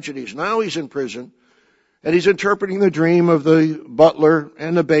these tragedies, now he's in prison, and he's interpreting the dream of the butler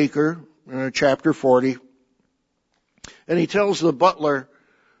and the baker, chapter 40. And he tells the butler,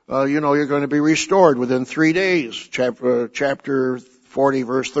 you're going to be restored within 3 days, chapter 40,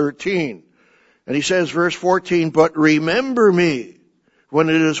 verse 13. And he says, verse 14, but remember me when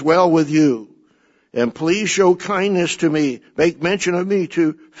it is well with you, and please show kindness to me, make mention of me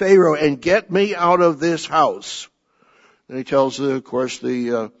to Pharaoh, and get me out of this house. And he tells, of course,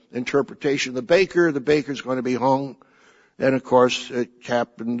 the interpretation of the baker. The baker's going to be hung. And of course, it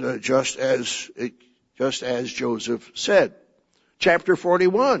happened just as Joseph said. Chapter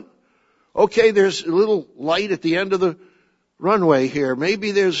 41. Okay, there's a little light at the end of the runway here.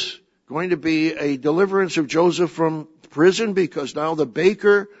 Maybe there's going to be a deliverance of Joseph from prison, because now the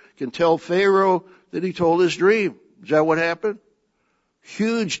baker can tell Pharaoh that he told his dream. Is that what happened?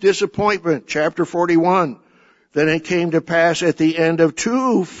 Huge disappointment. Chapter 41. Then it came to pass at the end of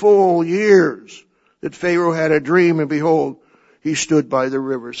 2 full years that Pharaoh had a dream, and behold, he stood by the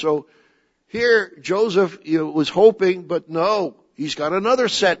river. So here Joseph was hoping, but no, he's got another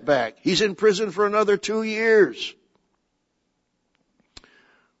setback. He's in prison for another 2 years.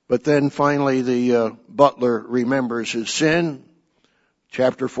 But then finally the butler remembers his sin,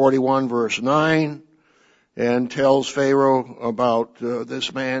 chapter 41, verse 9, and tells Pharaoh about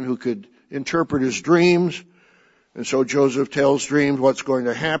this man who could interpret his dreams. And so Joseph tells dreams what's going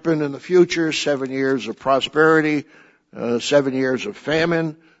to happen in the future, 7 years of prosperity, 7 years of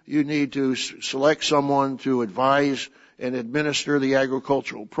famine. You need to select someone to advise and administer the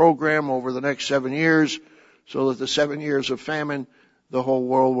agricultural program over the next 7 years, so that the 7 years of famine, the whole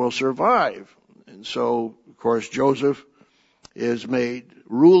world will survive. And so, of course, Joseph is made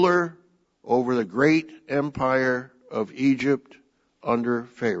ruler over the great empire of Egypt under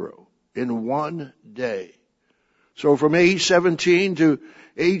Pharaoh in 1 day. So from age 17 to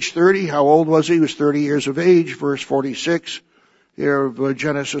age 30, how old was he? He was 30 years of age, verse 46 here of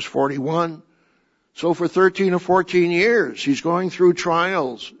Genesis 41. So for 13 or 14 years, he's going through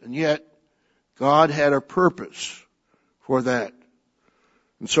trials, and yet God had a purpose for that.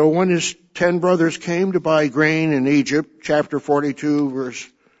 And so when his 10 brothers came to buy grain in Egypt, chapter 42,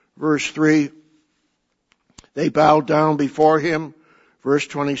 verse 3, they bowed down before him, verse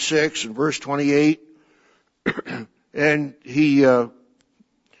 26 and verse 28. And he, of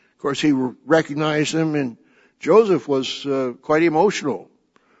course, he recognized them, and Joseph was quite emotional.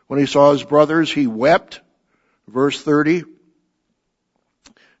 When he saw his brothers, he wept, verse 30.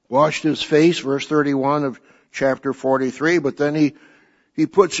 Washed his face, verse 31 of chapter 43. But then he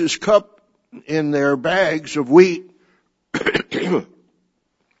puts his cup in their bags of wheat.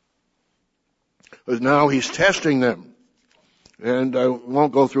 But now he's testing them. And I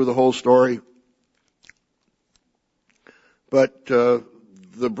won't go through the whole story. But the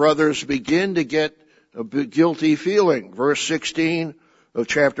brothers begin to get a guilty feeling. Verse 16 of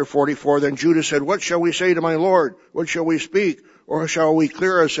chapter 44, then Judah said, what shall we say to my Lord? What shall we speak? Or shall we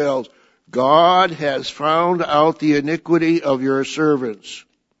clear ourselves? God has found out the iniquity of your servants.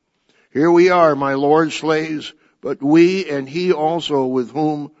 Here we are, my Lord slaves, but we and he also with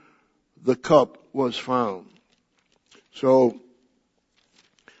whom the cup was found. So,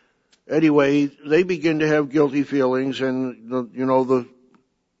 anyway, they begin to have guilty feelings, and the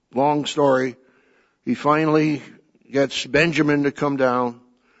long story, he finally gets Benjamin to come down,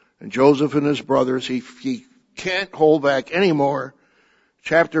 and Joseph and his brothers, he can't hold back anymore.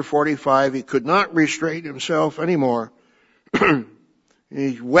 Chapter 45, he could not restrain himself anymore.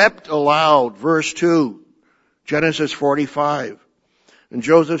 He wept aloud, verse 2, Genesis 45. And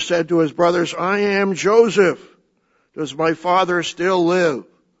Joseph said to his brothers, I am Joseph. Does my father still live?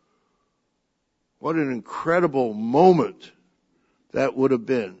 What an incredible moment that would have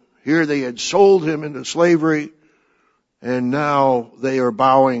been. Here they had sold him into slavery, and now they are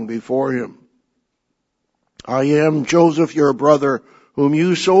bowing before him. I am Joseph, your brother, whom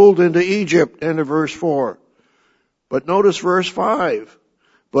you sold into Egypt. End of verse 4. But notice verse 5.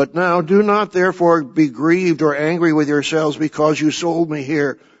 But now do not therefore be grieved or angry with yourselves because you sold me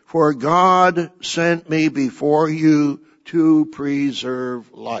here. For God sent me before you to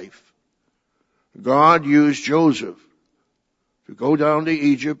preserve life. God used Joseph to go down to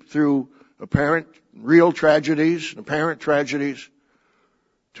Egypt through apparent real tragedies, apparent tragedies,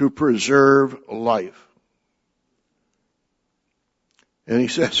 to preserve life. And he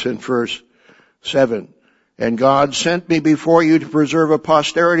says in verse 7, and God sent me before you to preserve a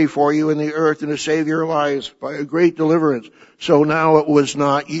posterity for you in the earth and to save your lives by a great deliverance. So now it was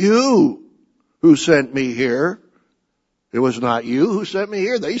not you who sent me here. It was not you who sent me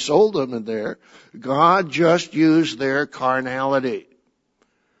here. They sold them in there. God just used their carnality.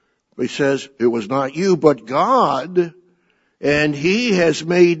 He says, it was not you, but God, and he has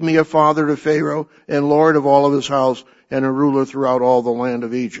made me a father to Pharaoh and Lord of all of his house and a ruler throughout all the land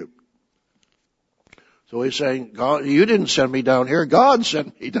of Egypt. So he's saying, God, you didn't send me down here. God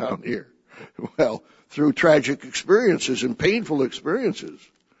sent me down here. Well, through tragic experiences and painful experiences.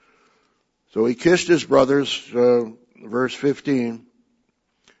 So he kissed his brothers, verse 15,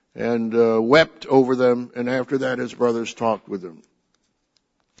 and wept over them, and after that his brothers talked with him.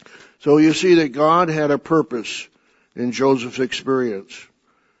 So you see that God had a purpose in Joseph's experience.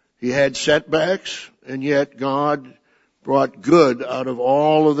 He had setbacks, and yet God brought good out of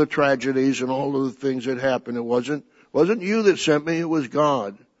all of the tragedies and all of the things that happened. It wasn't you that sent me, it was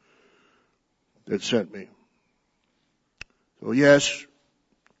God that sent me. So yes,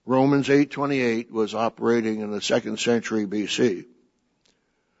 Romans 8:28 was operating in the 2nd century BC.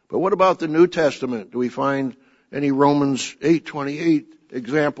 But what about the New Testament? Do we find any Romans 8:28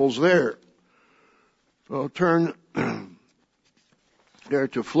 examples there? So turn there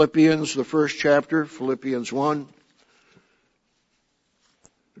to Philippians, the 1st chapter, Philippians 1.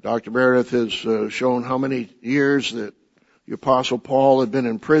 Dr. Meredith has shown how many years that the Apostle Paul had been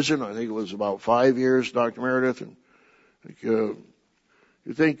in prison. I think it was about 5 years, Dr. Meredith. And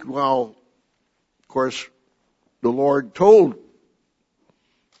you think, well, of course, the Lord told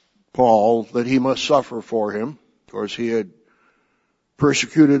Paul that he must suffer for him. Of course, he had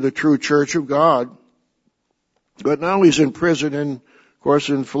persecuted the true church of God. But now he's in prison, and of course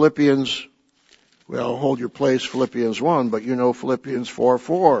in Philippians, well, hold your place, Philippians 1, but you know Philippians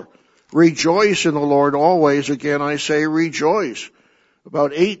 4:4. Rejoice in the Lord always. Again, I say rejoice.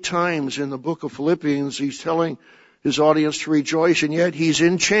 About 8 times in the book of Philippians, he's telling his audience to rejoice, and yet he's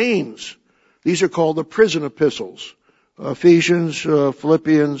in chains. These are called the prison epistles. Ephesians,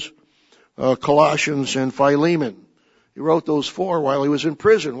 Philippians, Colossians, and Philemon. He wrote those 4 while he was in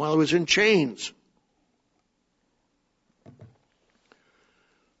prison, while he was in chains.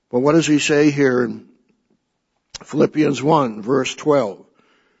 But what does he say here in Philippians 1, verse 12?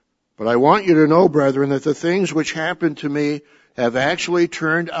 But I want you to know, brethren, that the things which happened to me have actually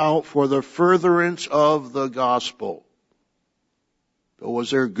turned out for the furtherance of the gospel. So was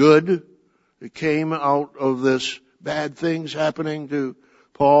there good that came out of this bad things happening to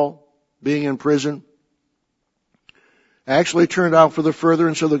Paul being in prison? Actually turned out for the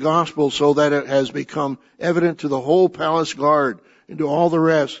furtherance of the gospel, so that it has become evident to the whole palace guard and to all the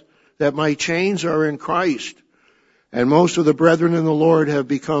rest that my chains are in Christ. And most of the brethren in the Lord have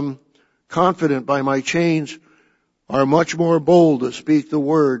become confident by my chains, are much more bold to speak the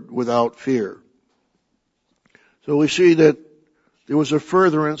word without fear. So we see that there was a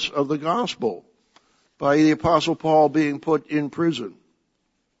furtherance of the gospel by the Apostle Paul being put in prison.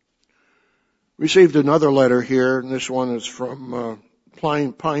 Received another letter here, and this one is from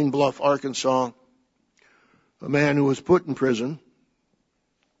Pine Bluff, Arkansas, a man who was put in prison.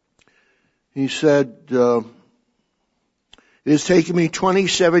 He said, it has taken me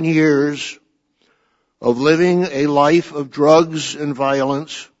 27 years of living a life of drugs and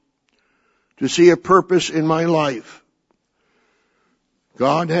violence to see a purpose in my life.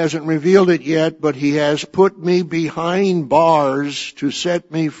 God hasn't revealed it yet, but He has put me behind bars to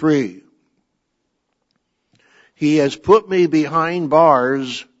set me free. He has put me behind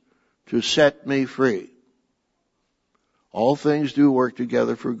bars to set me free. All things do work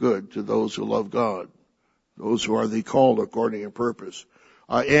together for good to those who love God, those who are the called according to purpose.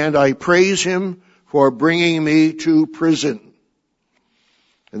 And I praise Him for bringing me to prison.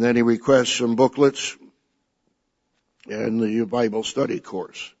 And then he requests some booklets and the Bible study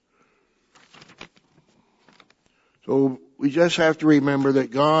course. So we just have to remember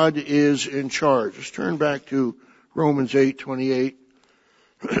that God is in charge. Let's turn back to Romans 8:28.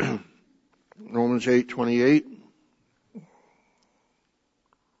 Romans 8:28.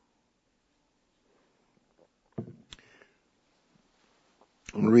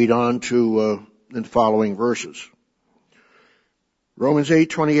 And read on to the following verses. Romans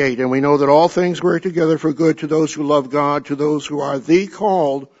 8:28, and we know that all things work together for good to those who love God, to those who are the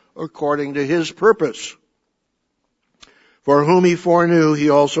called according to His purpose. For whom He foreknew, He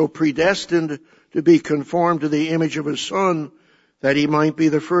also predestined to be conformed to the image of His Son, that He might be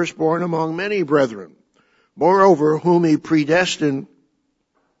the firstborn among many brethren. Moreover, whom He predestined,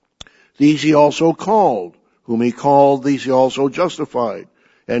 these He also called. Whom He called, these He also justified.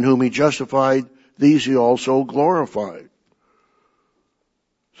 And whom He justified, these He also glorified.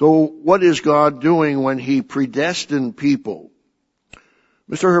 So what is God doing when He predestined people?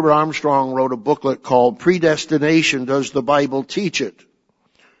 Mr. Herbert Armstrong wrote a booklet called Predestination, Does the Bible Teach It?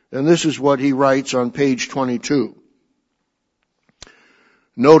 And this is what he writes on page 22.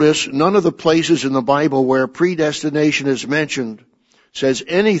 Notice, none of the places in the Bible where predestination is mentioned says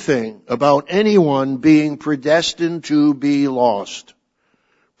anything about anyone being predestined to be lost,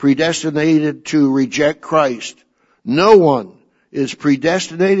 predestinated to reject Christ. No one is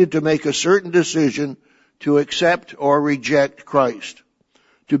predestinated to make a certain decision to accept or reject Christ,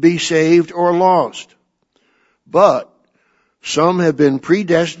 to be saved or lost. But some have been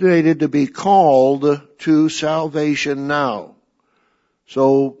predestinated to be called to salvation now.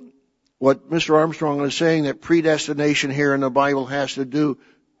 So what Mr. Armstrong is saying, that predestination here in the Bible has to do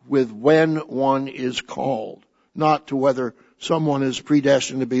with when one is called, not to whether someone is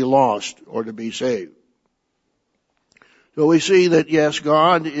predestined to be lost or to be saved. So we see that, yes,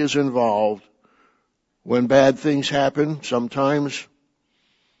 God is involved when bad things happen. Sometimes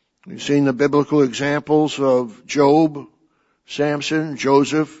we've seen the biblical examples of Job, Samson,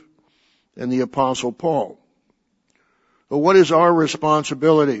 Joseph, and the Apostle Paul. But what is our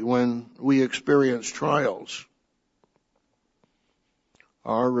responsibility when we experience trials?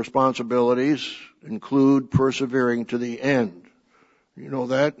 Our responsibilities include persevering to the end. You know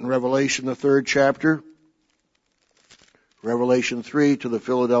that in Revelation, the 3rd chapter. Revelation 3 to the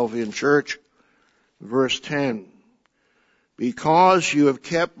Philadelphian church, verse 10. Because you have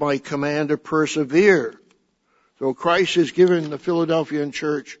kept my command to persevere. So Christ has given the Philadelphian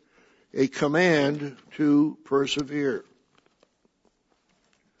church a command to persevere.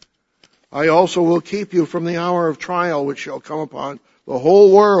 I also will keep you from the hour of trial which shall come upon the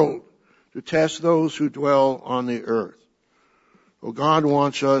whole world to test those who dwell on the earth. So God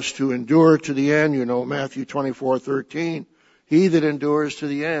wants us to endure to the end. You know, Matthew 24:13. He that endures to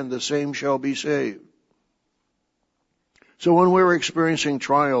the end, the same shall be saved. So when we're experiencing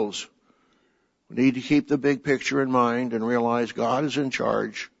trials, we need to keep the big picture in mind and realize God is in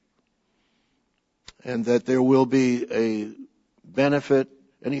charge and that there will be a benefit,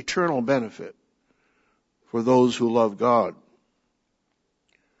 an eternal benefit for those who love God.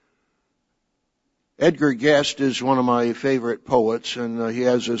 Edgar Guest is one of my favorite poets, and he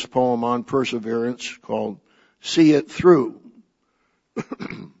has this poem on perseverance called See It Through.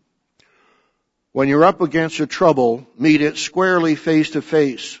 When you're up against a trouble, meet it squarely face to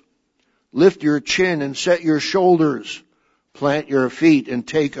face. Lift your chin and set your shoulders. Plant your feet and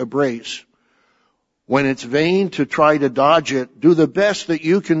take a brace. When it's vain to try to dodge it, do the best that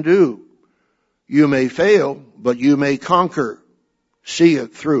you can do. You may fail, but you may conquer. See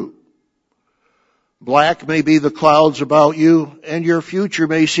it through. Black may be the clouds about you, and your future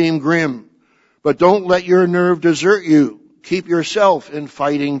may seem grim. But don't let your nerve desert you. Keep yourself in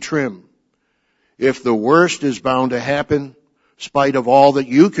fighting trim. If the worst is bound to happen, spite of all that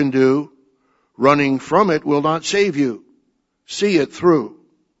you can do, running from it will not save you. See it through.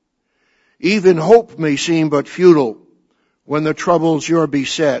 Even hope may seem but futile when the troubles you're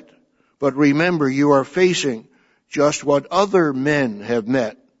beset, but remember you are facing just what other men have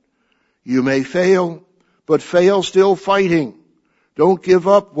met. You may fail, but fail still fighting. Don't give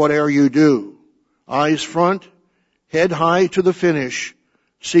up whatever you do. Eyes front, head high to the finish.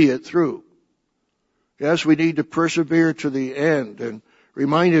 See it through. Yes, we need to persevere to the end. And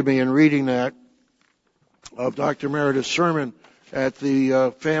reminded me in reading that of Dr. Meredith's sermon at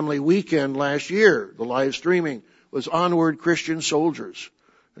the family weekend last year. The live streaming was Onward Christian Soldiers.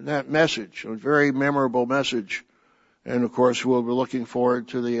 And that message, a very memorable message. And of course, we'll be looking forward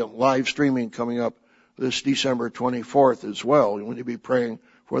to the live streaming coming up this December 24th as well. We need to be praying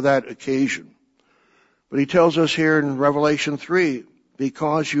for that occasion. But he tells us here in Revelation 3,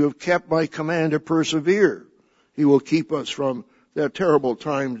 because you have kept my command to persevere, he will keep us from that terrible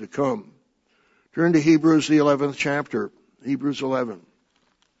time to come. Turn to Hebrews, the 11th chapter. Hebrews 11.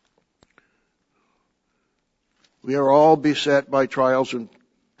 We are all beset by trials and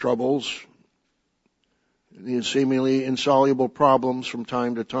troubles, these seemingly insoluble problems from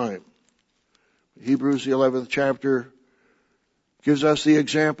time to time. Hebrews, the 11th chapter, gives us the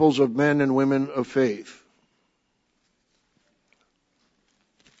examples of men and women of faith.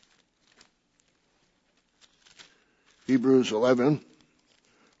 Hebrews 11,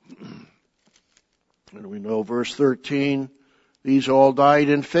 and we know verse 13, these all died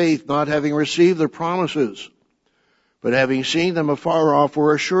in faith, not having received the promises, but having seen them afar off,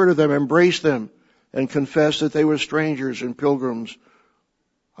 were assured of them, embraced them, and confessed that they were strangers and pilgrims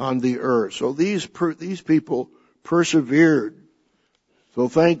on the earth. So these people persevered. So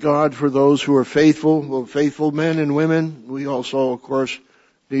thank God for those who are faithful men and women. We also, of course,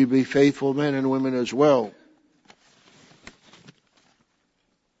 need to be faithful men and women as well.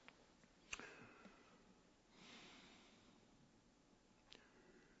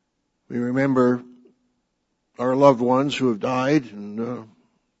 We remember our loved ones who have died, and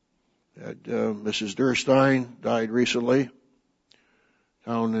Mrs. Durstein died recently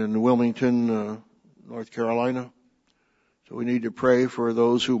down in Wilmington, North Carolina. So we need to pray for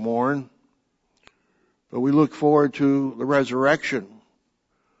those who mourn. But we look forward to the resurrection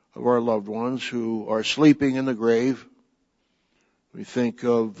of our loved ones who are sleeping in the grave. We think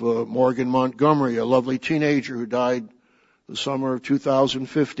of Morgan Montgomery, a lovely teenager who died the summer of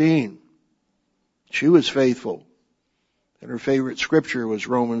 2015. She was faithful, and her favorite scripture was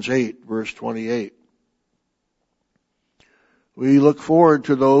Romans 8, verse 28. We look forward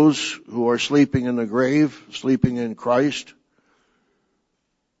to those who are sleeping in the grave, sleeping in Christ.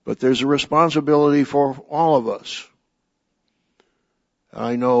 But there's a responsibility for all of us.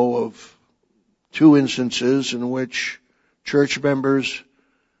 I know of 2 instances in which church members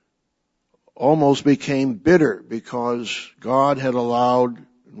almost became bitter because God had allowed,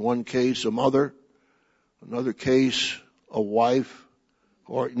 in one case, a mother, another case, a wife,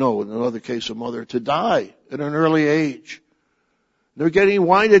 in another case, a mother, to die at an early age. They're getting,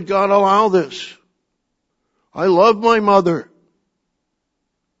 why did God allow this? I love my mother.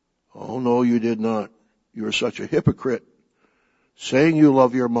 Oh, no, you did not. You are such a hypocrite, saying you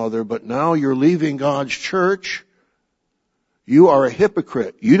love your mother, but now you're leaving God's church. You are a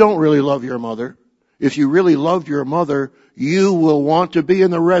hypocrite. You don't really love your mother. If you really loved your mother, you will want to be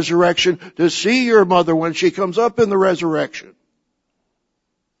in the resurrection to see your mother when she comes up in the resurrection.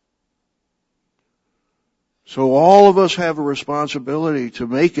 So all of us have a responsibility to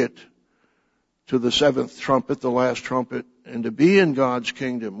make it to the 7th trumpet, the last trumpet, and to be in God's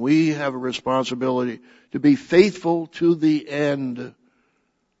kingdom. We have a responsibility to be faithful to the end,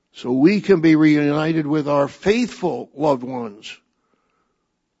 so we can be reunited with our faithful loved ones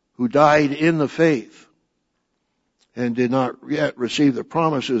who died in the faith and did not yet receive the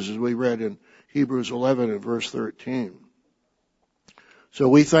promises, as we read in Hebrews 11 and verse 13. So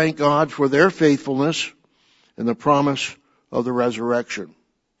we thank God for their faithfulness and the promise of the resurrection.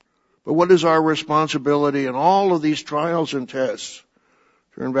 But what is our responsibility in all of these trials and tests?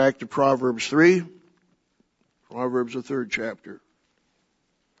 Turn back to Proverbs 3. Proverbs, the 3rd chapter.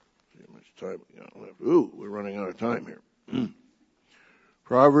 See how much time we got left. Ooh, we're running out of time here.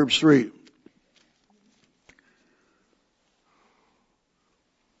 Proverbs 3.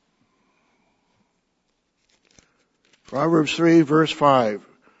 Proverbs 3, verse 5.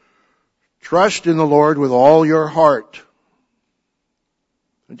 Trust in the Lord with all your heart.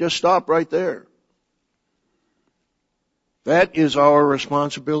 And just stop right there. That is our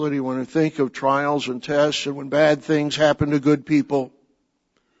responsibility when we think of trials and tests and when bad things happen to good people.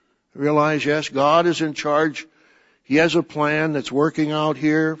 Realize, yes, God is in charge. He has a plan that's working out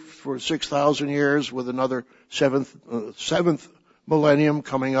here for 6,000 years with another seventh millennium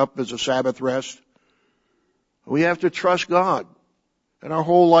coming up as a Sabbath rest. We have to trust God. And our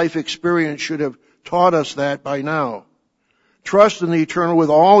whole life experience should have taught us that by now. Trust in the eternal with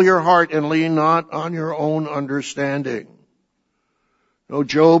all your heart and lean not on your own understanding.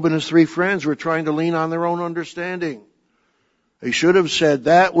 Job and his 3 friends were trying to lean on their own understanding. They should have said,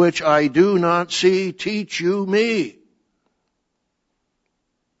 that which I do not see, teach you me.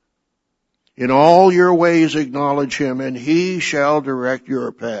 In all your ways acknowledge him, and he shall direct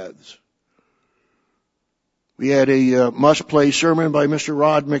your paths. We had a must-play sermon by Mr.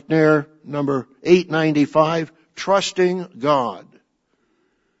 Rod McNair, number 895, Trusting God.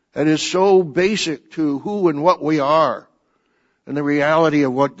 That is so basic to who and what we are and the reality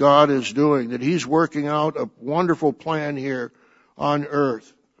of what God is doing, that he's working out a wonderful plan here on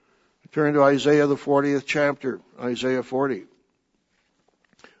earth. Turn to Isaiah, the 40th chapter, Isaiah 40.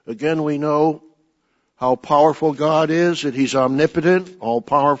 Again, we know how powerful God is, that he's omnipotent,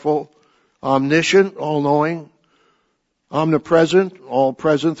 all-powerful, omniscient, all-knowing, omnipresent,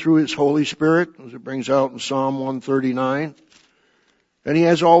 all-present through his Holy Spirit, as it brings out in Psalm 139. And he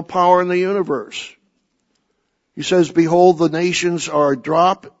has all power in the universe. He says, behold, the nations are a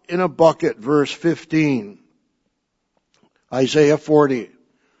drop in a bucket, verse 15. Isaiah 40.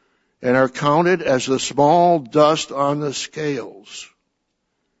 And are counted as the small dust on the scales.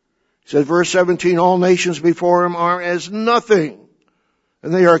 He says, verse 17, all nations before him are as nothing,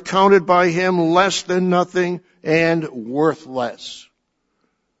 and they are counted by him less than nothing and worthless.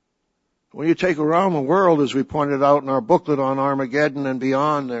 When you take around the world, as we pointed out in our booklet on Armageddon and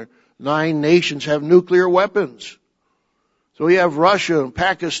beyond, there 9 nations have nuclear weapons. So we have Russia and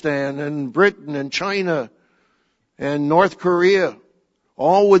Pakistan and Britain and China and North Korea,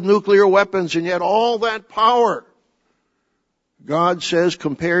 all with nuclear weapons, and yet all that power, God says,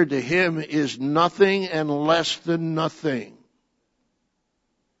 compared to him is nothing and less than nothing.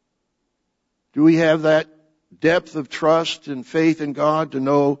 Do we have that depth of trust and faith in God to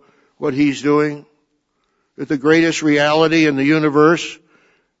know what he's doing? That the greatest reality in the universe,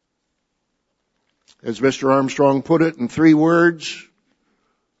 as Mr. Armstrong put it in 3 words,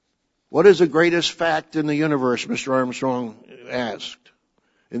 what is the greatest fact in the universe, Mr. Armstrong asked?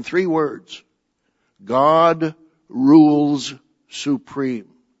 In 3 words, God rules supreme.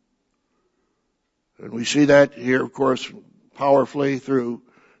 And we see that here, of course, powerfully through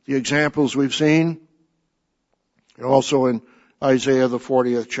the examples we've seen, and also in Isaiah, the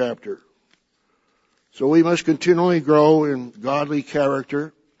 40th chapter. So we must continually grow in godly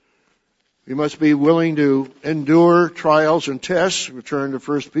character. We must be willing to endure trials and tests. Return to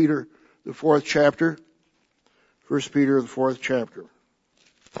 1 Peter, the 4th chapter. 1 Peter, the 4th chapter.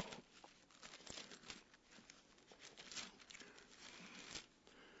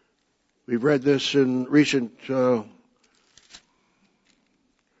 We've read this in recent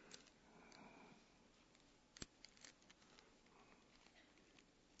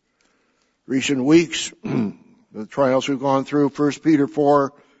weeks, the trials we've gone through. 1 Peter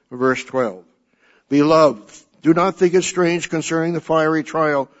 4, verse 12. Beloved, do not think it strange concerning the fiery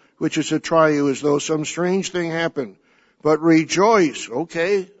trial, which is to try you as though some strange thing happened. But rejoice.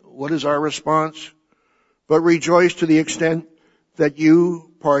 Okay, what is our response? But rejoice to the extent that you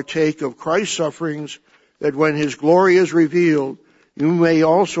partake of Christ's sufferings, that when his glory is revealed, you may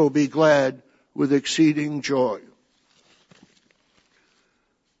also be glad with exceeding joy.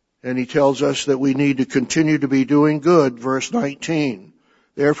 And he tells us that we need to continue to be doing good, verse 19.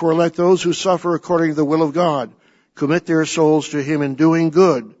 Therefore let those who suffer according to the will of God commit their souls to him in doing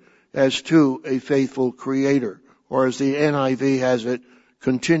good as to a faithful Creator. Or as the NIV has it,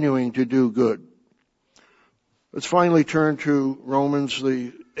 continuing to do good. Let's finally turn to Romans,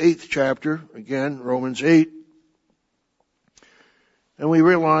 the 8th chapter. Again, Romans 8. And we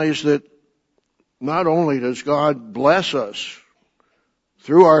realize that not only does God bless us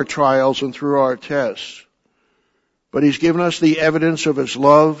through our trials and through our tests, but He's given us the evidence of His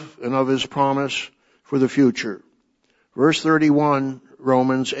love and of His promise for the future. Verse 31,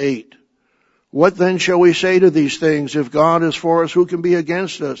 Romans 8. What then shall we say to these things? If God is for us, who can be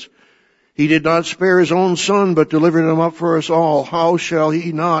against us? He did not spare His own Son, but delivered Him up for us all. How shall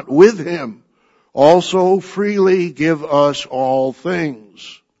He not with Him also freely give us all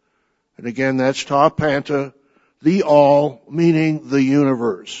things? And again, that's ta panta, the all, meaning the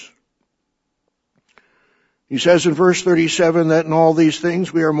universe. He says in verse 37 that in all these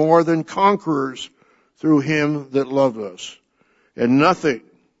things we are more than conquerors through Him that loved us. And nothing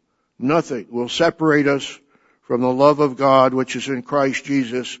will separate us from the love of God which is in Christ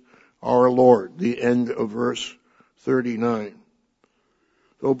Jesus our Lord. The end of verse 39.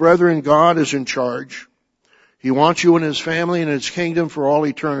 So brethren, God is in charge. He wants you in His family and His kingdom for all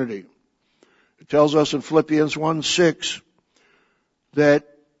eternity. It tells us in Philippians 1:6 that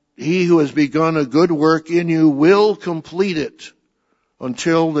He who has begun a good work in you will complete it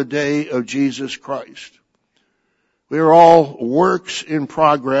until the day of Jesus Christ. We are all works in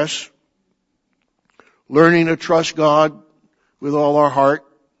progress, learning to trust God with all our heart.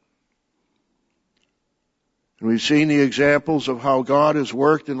 And we've seen the examples of how God has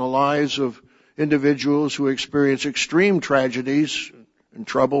worked in the lives of individuals who experience extreme tragedies and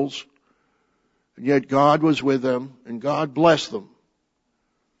troubles. And yet God was with them and God blessed them.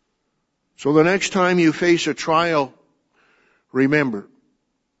 So the next time you face a trial, remember,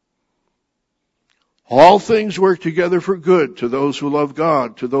 all things work together for good to those who love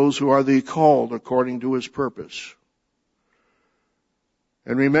God, to those who are the called according to His purpose.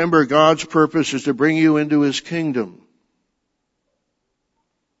 And remember, God's purpose is to bring you into His kingdom.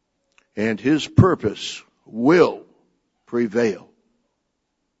 And His purpose will prevail.